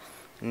अहिले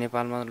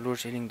नेपालमा लोड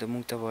सेडिङ त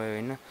मुक्त भयो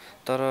होइन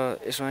तर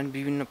यसमा पनि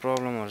विभिन्न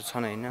प्रब्लमहरू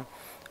छन् होइन।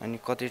 अनि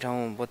कति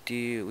ठाउँ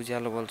बत्ती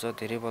उज्यालो बल्छ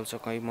धेरै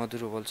बल्छ कहीँ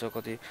मधुरो बल्छ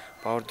कति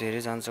पावर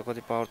धेरै जान्छ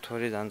कति पावर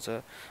थोरै जान्छ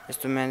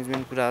यस्तो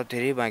म्यानेजमेन्ट कुराहरू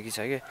धेरै बाँकी छ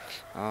क्या।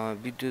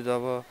 विद्युत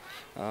अब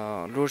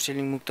लोड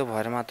सेडिङ मुक्त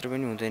भएर मात्र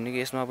पनि हुँदैन कि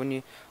यसमा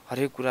पनि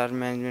हरेक कुराहरू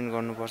म्यानेजमेन्ट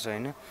गर्नुपर्छ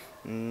होइन।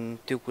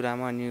 त्यो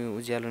कुरामा अनि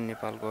उज्यालो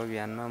नेपालको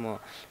अभियानमा म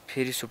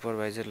फेरि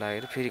सुपरभाइजर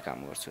लागेर फेरि काम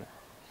गर्छु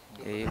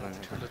यही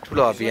भन्नु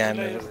ठुलो अभियान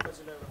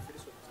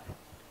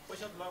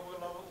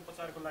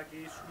उपचारको लागि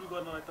सुरु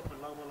गर्नलाई त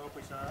लगभग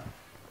पैसा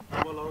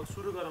लगभग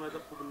सुरु गर्नलाई त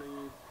पुग्नै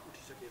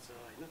उठिसकेछ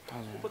होइन।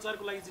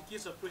 उपचारको लागि चाहिँ के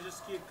छ प्रोसेस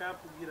के कहाँ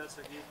पुगिरहेछ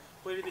कि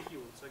पहिलेदेखि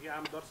हुन्छ कि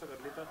आम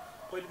दर्शकहरूले त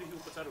पहिलेदेखि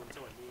उपचार हुन्छ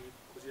भन्ने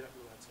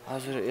खोजिराख्नु भएको छ?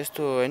 हजुर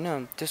यस्तो होइन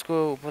त्यसको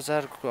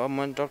उपचारको अब म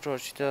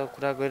डक्टरहरूसित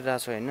कुरा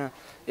गरिरहेको छु होइन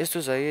यस्तो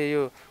छ कि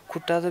यो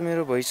खुट्टा त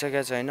मेरो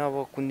भइसकेको छ होइन अब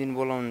कुन दिन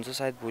बोलाउनुहुन्छ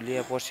सायद भोलि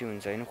या पर्सि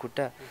हुन्छ होइन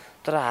खुट्टा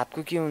तर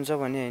हातको के हुन्छ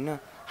भने होइन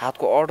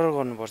हातको अर्डर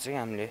गर्नुपर्छ कि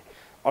हामीले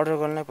अर्डर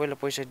गर्नलाई पहिला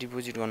पैसा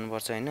डिपोजिट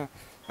गर्नुपर्छ होइन।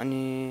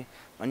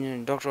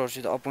 अनि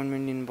डक्टरहरूसित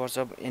अपोइन्टमेन्ट लिनुपर्छ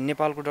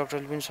नेपालको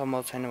डक्टरले पनि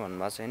सम्भव छैन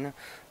भन्नुभएको छ होइन।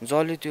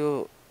 जसले त्यो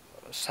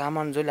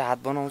सामान जसले हात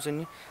बनाउँछ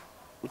नि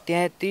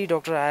त्यहाँ त्यही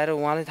डक्टर आएर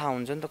उहाँलाई थाहा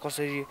हुन्छ नि त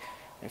कसरी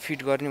फिट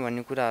गर्ने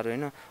भन्ने कुराहरू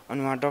होइन। अनि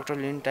उहाँ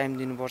डक्टरले पनि टाइम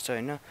दिनुपर्छ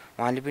होइन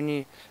उहाँले पनि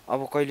अब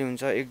कहिले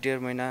हुन्छ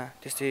 1-1.5 महिना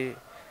त्यस्तै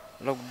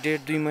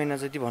लगभग 1.5-2 महिना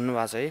जति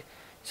भन्नुभएको छ है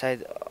सायद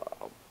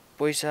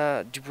पैसा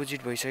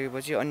डिपोजिट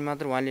भइसकेपछि अनि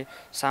मात्र उहाँले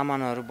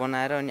सामानहरू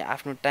बनाएर अनि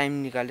आफ्नो टाइम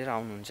निकालेर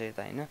आउनुहुन्छ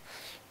यता होइन।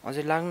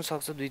 अझै लाग्न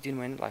सक्छ 2-3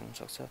 महिना लाग्न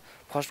सक्छ।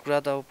 फर्स्ट कुरा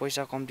त अब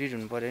पैसा कम्प्लिट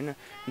हुनु पऱ्यो होइन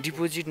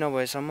डिपोजिट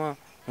नभएसम्म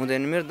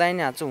हुँदैन। मेरो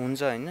दाहिने हात चाहिँ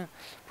हुन्छ होइन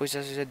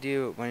पैसा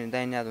दियो भने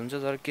दाहिने हात हुन्छ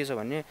तर के छ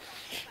भने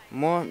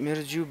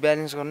मेरो जिउ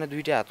ब्यालेन्स गर्न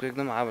दुइटै हातको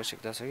एकदम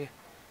आवश्यकता छ कि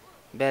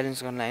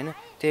ब्यालेन्स गर्नलाई होइन।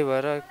 त्यही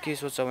भएर के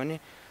सोच्छ भने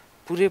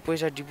पुरै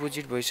पैसा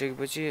डिपोजिट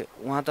भइसकेपछि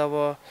उहाँ त अब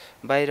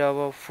बाहिर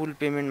अब फुल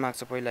पेमेन्ट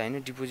माग्छ पहिला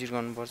होइन डिपोजिट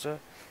गर्नुपर्छ।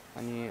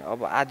 अनि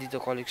अब आधी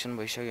त कलेक्सन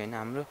भइसक्यो होइन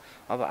हाम्रो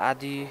अब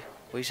आधी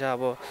पैसा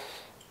अब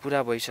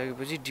पुरा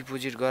भइसकेपछि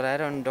डिपोजिट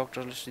गराएर अनि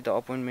डक्टरसित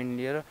अपोइन्टमेन्ट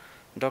लिएर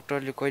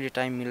डक्टरले कहिले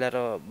टाइम मिलाएर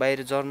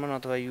बाहिर जर्मन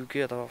अथवा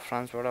युके अथवा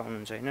फ्रान्सबाट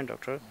आउनुहुन्छ होइन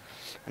डक्टर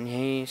अनि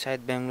यहीँ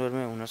सायद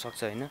बेङ्गलोरमै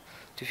हुनसक्छ होइन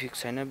त्यो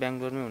फिक्स छैन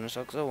बेङ्गलोरमै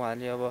हुनसक्छ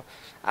उहाँले अब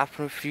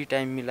आफ्नो फ्री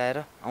टाइम मिलाएर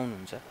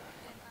आउनुहुन्छ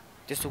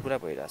त्यस्तो कुरा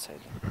भइरहेछ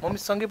अहिले।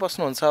 मम्मीसँगै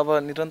बस्नुहुन्छ अब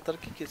निरन्तर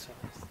के छ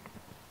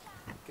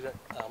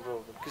हाम्रो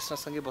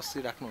कृष्णसँगै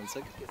बसिराख्नुहुन्छ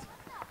कि के छ?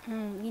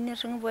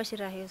 यिनीहरूसँग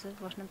बसिराखेको छु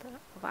बस्न त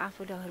अब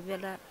आफूले हर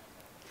बेला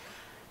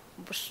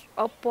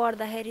अब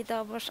पढ्दाखेरि त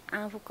अब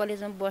आफू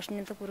कलेजमा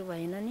बस्ने त कुरो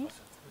भएन नि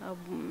अब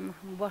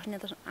बस्ने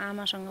त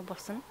आमासँग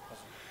बस्छन्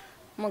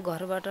म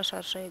घरबाट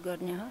सरसहयोग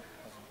गर्ने हो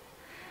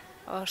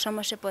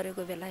समस्या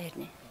परेको बेला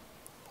हेर्ने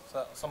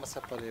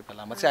समस्या परेको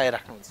बेलामा चाहिँ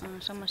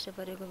आइराख्नुहुन्छ? समस्या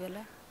परेको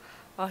बेला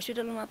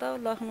हस्पिटलमा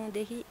त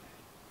लखनऊदेखि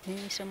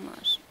यहीँसम्म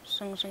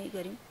सँगसँगै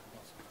गऱ्यौँ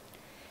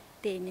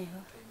त्यही नै हो।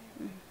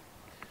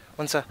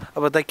 हुन्छ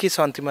अब दाइ के छ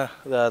अन्तिममा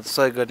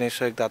सहयोग गर्ने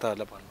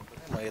सहयोगदाताहरूलाई भन्नु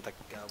पर्यो म यता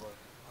अब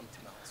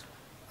अन्तिममा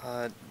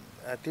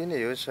त्यही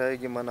नै हो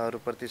सहयोगी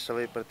मनहरूप्रति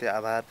सबैप्रति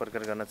आभार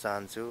प्रकट गर्न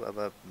चाहन्छु। अब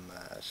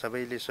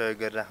सबैले सहयोग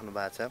गरिराख्नु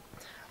भएको छ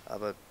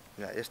अब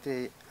यस्तै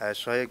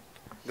सहयोग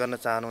गर्न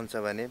चाहनुहुन्छ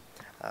भने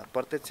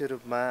प्रत्यक्ष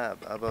रूपमा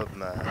अब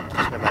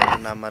कृष्ण भाइको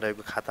नाममा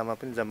रहेको खातामा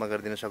पनि जम्मा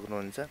गरिदिन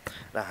सक्नुहुन्छ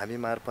र हामी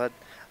मार्फत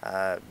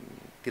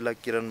तिलक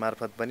किरण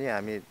मार्फत पनि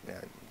हामी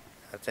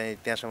चाहिँ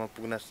त्यहाँसम्म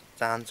पुग्न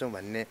चाहन्छौँ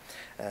भन्ने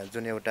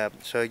जुन एउटा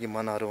सहयोगी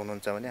मनहरू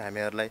हुनुहुन्छ भने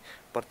हामीहरूलाई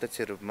प्रत्यक्ष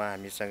रूपमा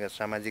हामीसँग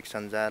सामाजिक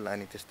सञ्जाल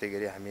अनि त्यस्तै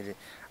गरी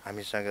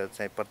हामीसँग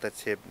चाहिँ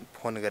प्रत्यक्ष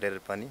फोन गरेर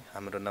पनि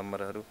हाम्रो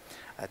नम्बरहरू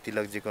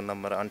तिलकजीको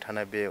नम्बर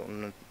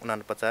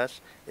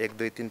 9849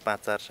 123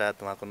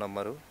 547 उहाँको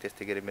नम्बर हो।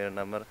 त्यस्तै गरी मेरो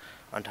नम्बर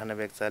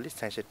 9841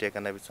 66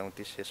 91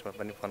 34 यसमा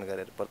पनि फोन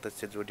गरेर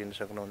प्रत्यक्ष जोडिन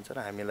सक्नुहुन्छ र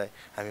हामी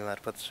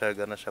मार्फत सहयोग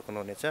गर्न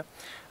सक्नुहुनेछ।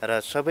 र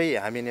सबै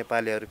हामी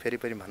नेपालीहरू फेरि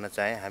पनि भन्न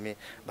चाहे हामी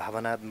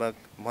भावनात्मक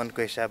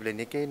मनको हिसाबले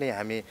निकै नै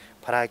हामी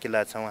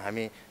फराकिला छौँ।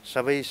 हामी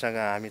सबैसँग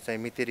हामी चाहिँ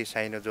मितेरी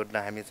साइनो जोड्न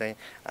हामी चाहिँ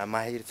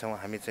माहिर छौँ,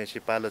 हामी चाहिँ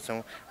सिपालु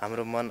छौँ।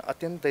 हाम्रो मन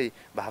अत्यन्तै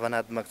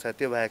भावनात्मक छ।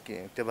 त्यो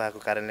भएको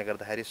कारणले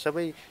गर्दाखेरि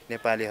सबै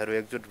नेपालीहरू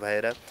एकजुट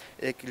भएर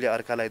एकले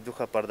अर्कालाई दुःख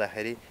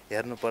पर्दाखेरि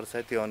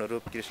हेर्नुपर्छ। त्यो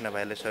अनुरूप कृष्ण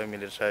भाइले सबै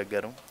मिलेर सहयोग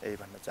गरौँ, यही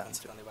भन्न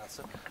चाहन्छु। धन्यवाद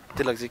सर।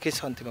 तिलकजी के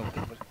छ अन्तिममा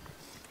भन्नु पर्यो?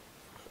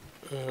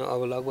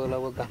 अब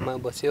लगभग घाममा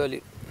बस्यो, अलि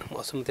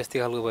मौसम त्यस्तै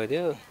खालको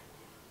भइदियो।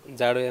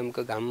 जाडो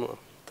यामको घाम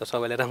त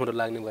सबैलाई राम्रो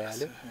लाग्ने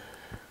भइहाल्यो।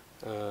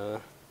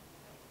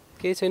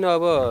 केही छैन,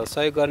 अब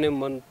सहयोग गर्ने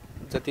मन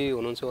जति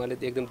हुनुहुन्छ उहाँले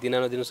एकदम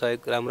दिनानुदिन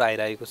सहयोग राम्रो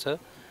आइरहेको छ।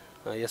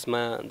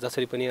 यसमा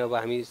जसरी पनि अब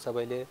हामी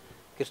सबैले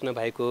कृष्ण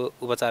भाइको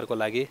उपचारको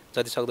लागि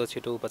जति सक्दो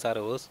छिटो उपचार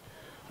होस्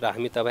र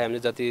हामीले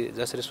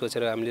जसरी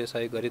सोचेर हामीले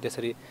सहयोग गऱ्यो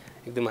त्यसरी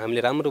एकदम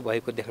हामीले राम्रो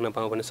भएको देख्न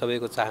पाऊँ भन्ने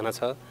सबैको चाहना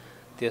छ।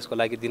 त्यसको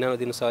लागि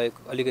दिनानुदिन सहयोग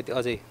अलिकति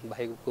अझै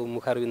भाइको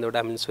मुखारबिन्दबाट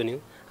हामीले सुन्यौँ,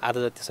 आधा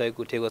जति सहयोग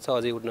उठेको छ,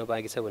 अझै उठ्न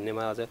बाँकी छ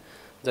भन्नेमा अझ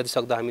जति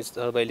सक्दो हामी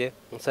सबैले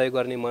सहयोग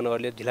गर्ने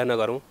मनहरूले ढिला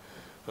नगरौँ।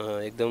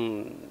 एकदम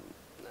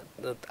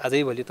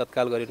आजै भोलि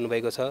तत्काल गरिनु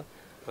भएको छ।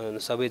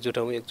 सबै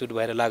जुटौँ, एकजुट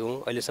भएर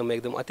लागौँ। अहिलेसम्म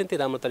एकदम अत्यन्तै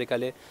राम्रो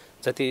तरिकाले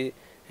जति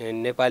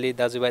नेपाली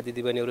दाजुभाइ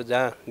दिदीबहिनीहरू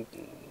जहाँ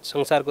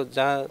संसारको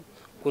जहाँ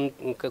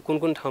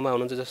कुन ठाउँमा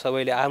हुनुहुन्छ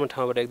सबैले आफ्नो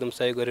ठाउँबाट एकदम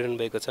सहयोग गरिरहनु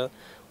भएको छ।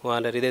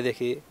 उहाँलाई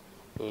हृदयदेखि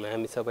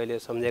हामी सबैले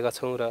सम्झेका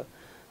छौँ र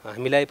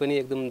हामीलाई पनि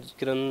एकदम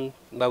किरण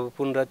बाबु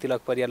पुन र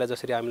तिलक परियारलाई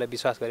जसरी हामीलाई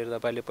विश्वास गरेर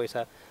तपाईँले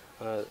पैसा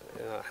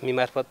हामी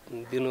मार्फत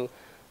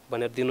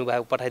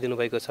पठाइदिनु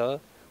भएको छ,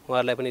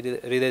 उहाँहरूलाई पनि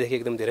हृदयदेखि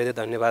एकदम धेरै धेरै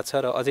धन्यवाद छ।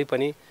 र अझै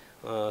पनि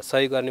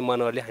सहयोग गर्ने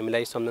मनहरूले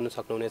हामीलाई सम्झाउन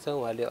सक्नुहुनेछ।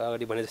 उहाँले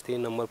अगाडि भने जस्तै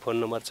फोन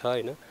नम्बर छ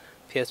होइन,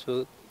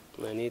 फेसबुक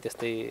अनि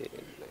त्यस्तै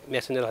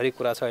मेसेन्जर हरेक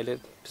कुरा छ अहिले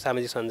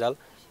सामाजिक सञ्जाल,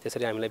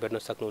 त्यसरी हामीलाई भेट्न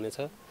सक्नुहुनेछ।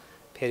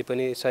 फेरि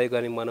पनि सहयोग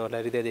गर्ने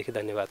मनहरूलाई हृदयदेखि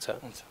धन्यवाद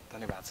छ। हुन्छ,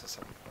 धन्यवाद छ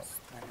sir.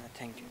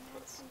 Thank you.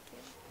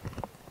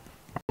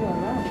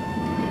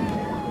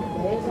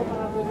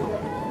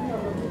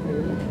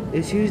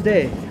 Excuse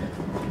there.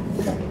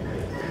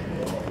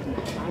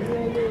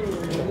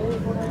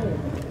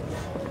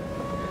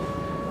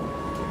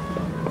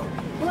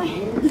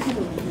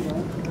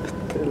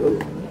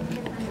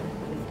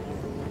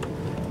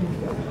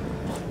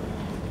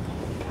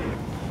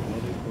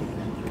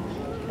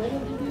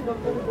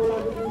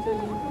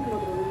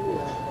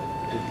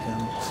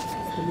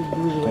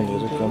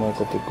 Kamal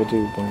koti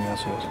punya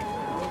sih.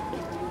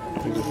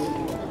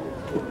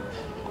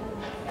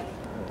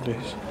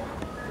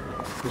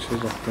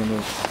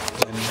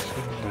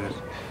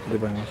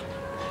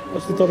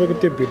 अस्ति तपाईँको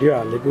त्यो भिडियो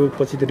हालेको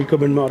पछि त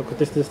रिकमेन्डमा अर्को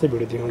त्यस्तै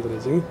भिडियो देखाउँदो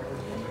रहेछ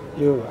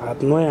कि यो हात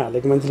नयाँ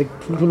हालेको मान्छेले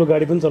ठुल्ठुलो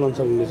गाडी पनि चलाउन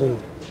सक्नुहुनेछ नि।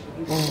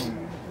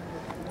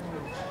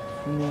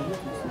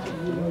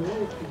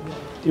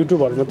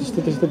 युट्युबहरूमा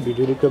त्यस्तो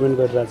भिडियो रिकमेन्ड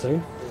गरिरहेको छ कि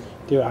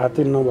त्यो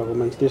हातै नभएको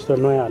मान्छे, त्यस्तो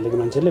नयाँ हालेको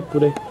मान्छेले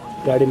पुरै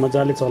गाडी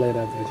मजाले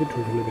चलाइरहेको रहेछ,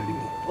 ठुल्ठुलो गाडी।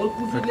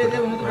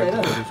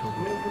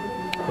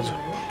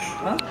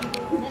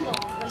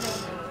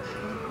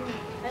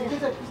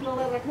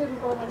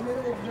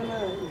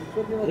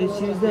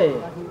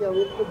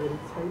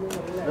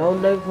 राहुल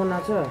दाईको फोन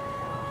आछ?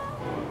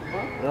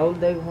 राहुल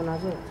दाईको फोन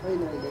आछ?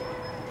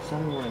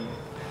 सानो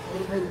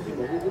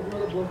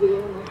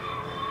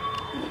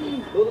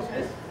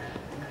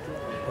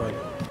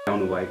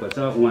आउनु भएको छ।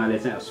 उहाँले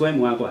चाहिँ स्वयं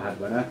उहाँको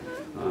हातबाट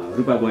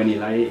रूपा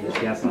बहिनीलाई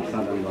क्यास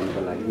हस्तान्तरण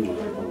गर्नुको लागि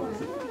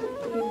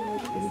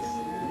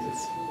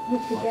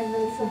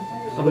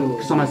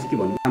समाज के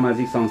भन्नु,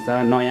 सामाजिक संस्था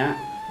नयाँ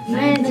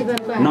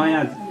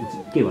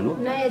के भन्नु,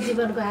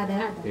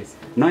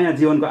 नयाँ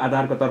जीवनको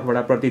आधारको तर्फबाट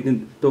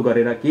प्रतिनिधित्व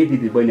गरेर केही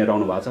दिदी बहिनीहरू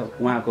आउनु भएको छ।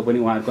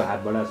 उहाँहरूको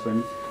हातबाट स्वयं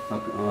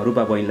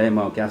रूपा बहिनीलाई म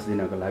क्यास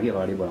दिनको लागि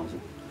अगाडि बढाउँछु।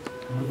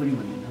 पनि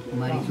भन्दैन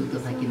कुमारी चोक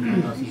तथा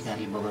केन्द्रीय तहसिल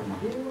कार्य बगरमा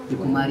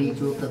कुमारी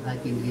चोक तथा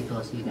केन्द्रीय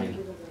तहसिल कार्य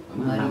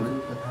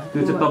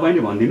त्यो चाहिँ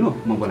तपाईँले भनिदिनु,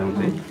 म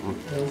बोलाउँछु है।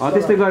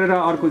 त्यस्तै गरेर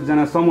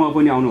अर्कोजना समूह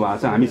पनि आउनु भएको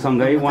छ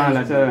हामीसँगै।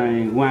 उहाँलाई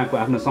चाहिँ उहाँको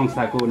आफ्नो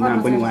संस्थाको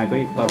नाम पनि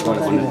उहाँकै तर्फबाट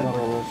भन्नु।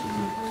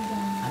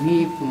 हामी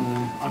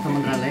अर्थ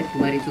मन्त्रालय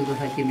कुमारी चोक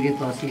तथा केन्द्रीय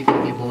तहसिल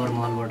कार्य बगर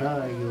महलबाट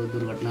यो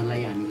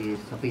दुर्घटनालाई हामीले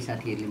सबै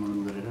साथीहरूले मनन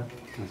गरेर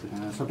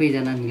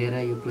सबैजना मिलेर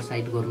यो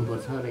प्रोत्साहित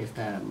गर्नुपर्छ र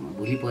यस्ता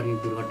भोलि पर्ने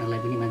दुर्घटनालाई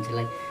पनि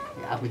मान्छेलाई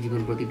आफ्नो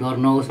जीवनप्रति डर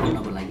नहोस्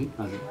भन्नको लागि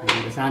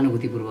हामीले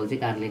सहानुभूतिपूर्वक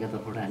चाहिँ कार्यालयका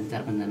तर्फबाट हामी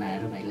 4-5 जना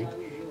आएर भाइलाई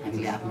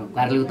हामीले आफ्नो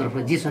कार्यालयको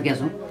तर्फबाट जे सकेका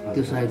छौँ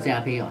त्यो सहयोग चाहिँ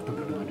आफै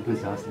हस्तान्तरण गर्ने।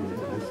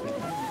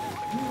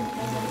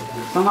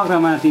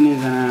 समग्रमा 3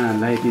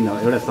 जनालाई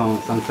एउटा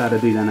संस्था र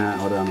 2 जना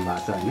अरू आउनु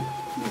भएको छ होइन।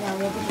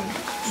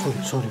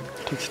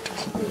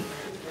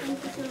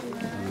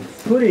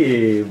 थोरै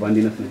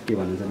भनिदिनुहोस् न के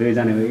भन्नुहुन्छ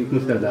दुवैजनाको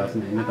एकमुष्ट जाओस्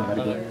न होइन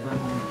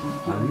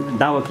तपाईँहरूको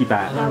दावा किपा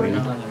होइन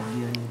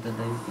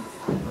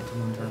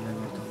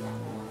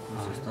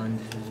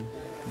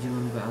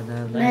जीवनको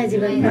आधार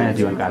नयाँ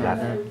जीवनको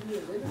आधार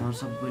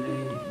सबैले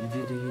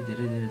हृदयदेखि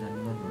धेरै धेरै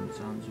धन्यवाद भन्न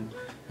चाहन्छु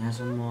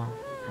यहाँसम्म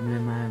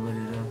हामीलाई माया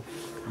गरेर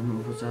हाम्रो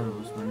उपचार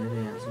होस् भनेर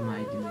यहाँसम्म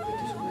आइदिनु भयो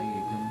त्यसको लागि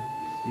एकदम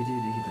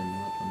हृदयदेखि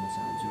धन्यवाद भन्न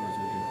चाहन्छु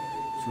हजुरले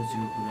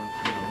सोचेको कुरा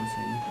पुरा होस्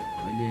होइन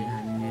अहिले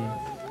हामीले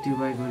त्यो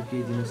बाहेक अरू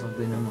केही दिन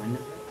सक्दैनौँ होइन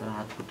तर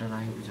हात खुट्टा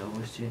राखेपछि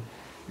अवश्य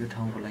यो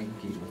ठाउँको लागि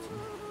केही गर्छौँ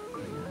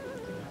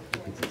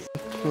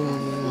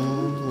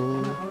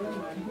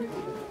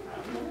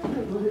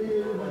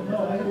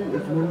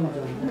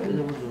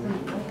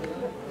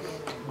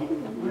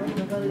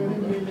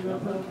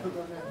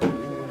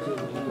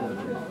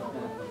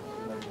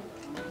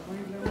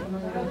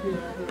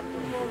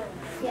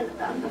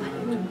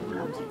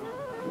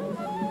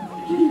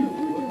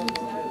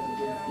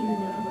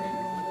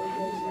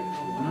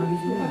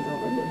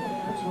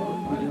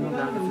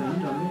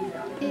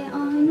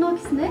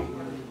नखिच्ने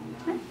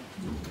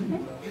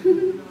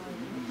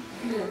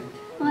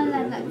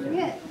मलाई लाग्छ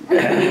क्या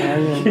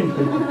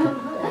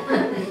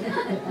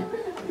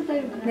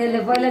त्यसले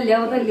पहिला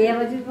ल्याउ त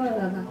लिएपछि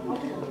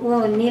ऊ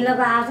निलो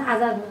त आज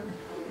आज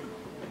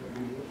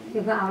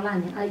त्यो आउला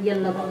नि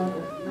येल्लो कलर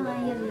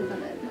येल्लो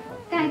कलर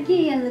कहाँ के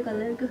येल्लो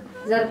कलरको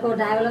जर्को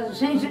ढाइवाला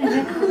सुई सुई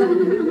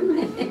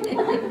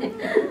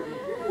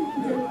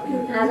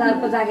आज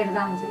अर्को ज्याकेट त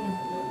आउँछ नि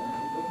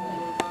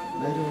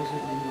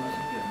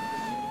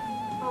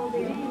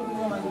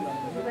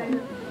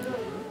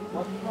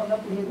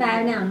भित्र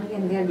आयो नि आउनु के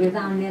भित्र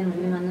आउँदैन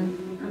भने मान्नु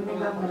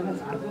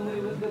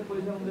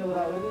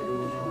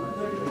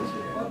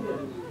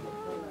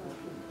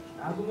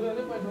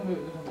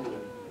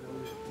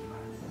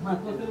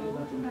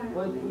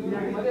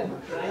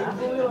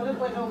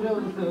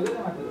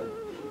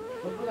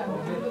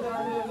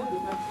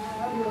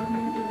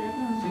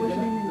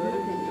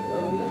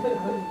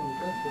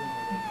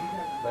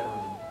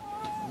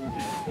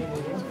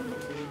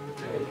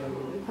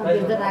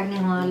भित्र राख्ने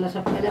उहाँहरूलाई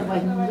सबैलाई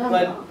बस्नुहुन्छ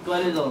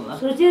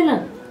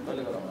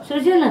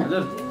सोच्यो न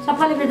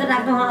सबैले भित्र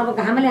राख्नु अब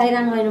घामले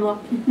हैरान भइनुभयो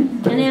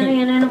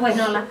यहाँ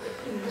बस्नु होला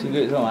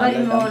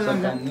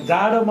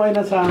जाडो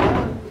महिना छ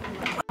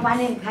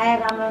पानी खाए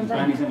राम्रो हुन्छ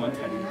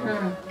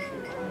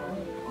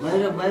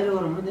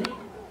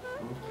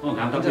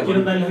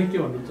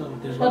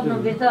सोध्नु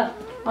भित्र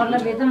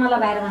अरूलाई भित्र मलाई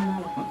बाहिर भन्नु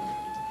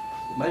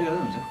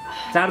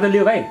चार त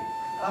लियो भाइ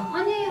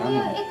अनि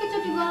उयो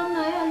एकैचोटि गरौँ न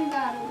है अलिक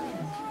गाह्रो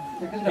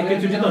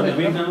एकैचोटि त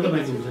एकजना त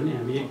बाइक हुन्छ नि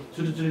हामी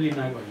छुट्टी लिन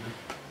आएको होइन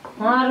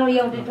उहाँहरू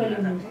एउटै टोली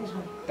हुनुहुन्छ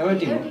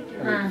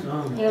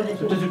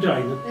छुट्टी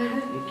होइन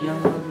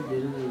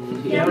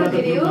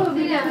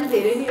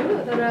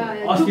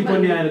अस्ति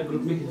पनि आएर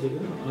ग्रुपमै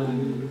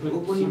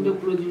खिचेको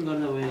क्लोजिङ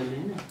गर्न भयो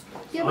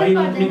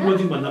होइन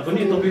क्लोजिङ भन्दा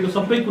पनि तपाईँको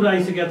सबै कुरा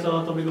आइसकेको छ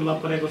तपाईँको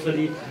लपराइ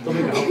कसरी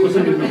तपाईँको हाउ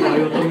कसरी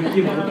हुनुभयो तपाईँ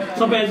के भन्नु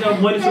सबै आइसक्यो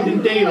मैले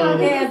सोधिनु त्यही हो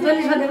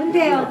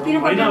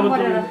होइन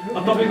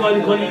अब तपाईँको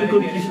अहिले गलिएको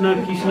कृष्ण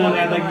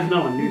राधा कृष्ण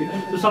भन्ने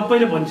त्यो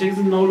सबैले भनिसकेको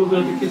छ नौलो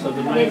कुरा के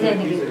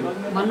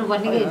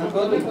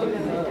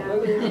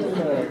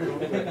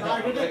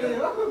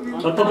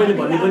छ तपाईँले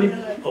भने पनि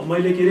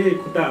मैले के अरे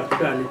खुट्टा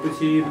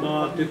हालेपछि म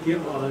त्यो के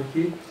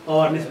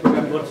अवेरनेस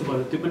प्रोग्राम गर्छु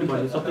भनेर त्यो पनि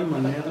भने सबै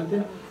भन्ने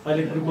थियो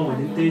अहिले ग्रुपमा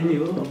भने त्यही नै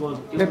हो अब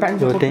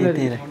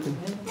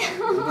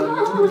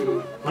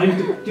होइन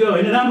त्यो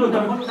होइन राम्रो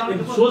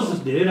सोच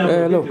धेरै राम्रो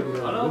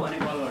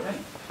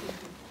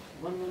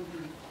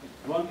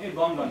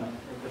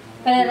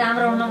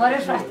राम्रो हुनु पर्यो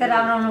स्वास्थ्य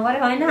राम्रो हुनु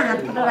पर्यो होइन हात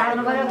खुट्टा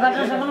राख्नु पर्यो गर्न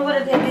सक्नु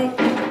पर्यो त्यति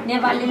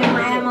नेपालीले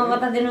माया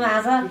ममता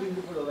दिनुभएको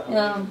छ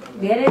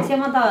धेरै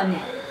क्षमता हो नि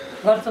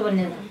गर्छु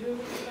भन्ने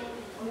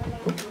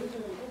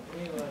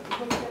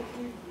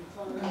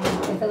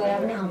त्यस्तो गरेर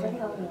पनि आउँछ नि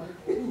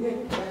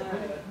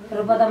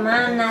रूपा त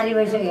महान नारी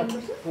भइसक्यो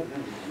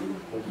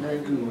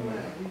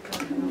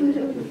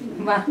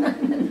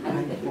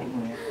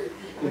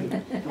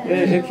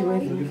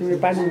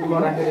पानी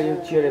राखेर यो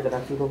चियरेर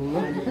राख्छु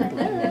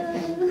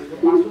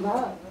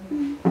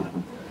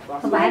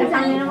बाहिर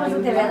चालिनुपर्छ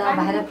त्यो बेला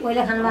बाहिर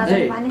पहिला खानु भएको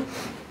छ पानी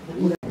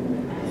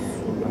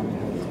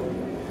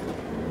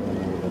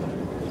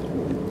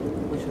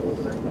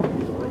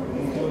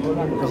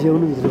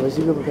जिउनु भित्र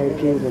बसेको प्रकार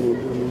के भने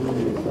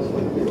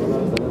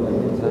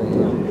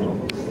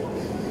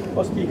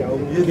अस्ति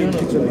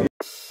घाउ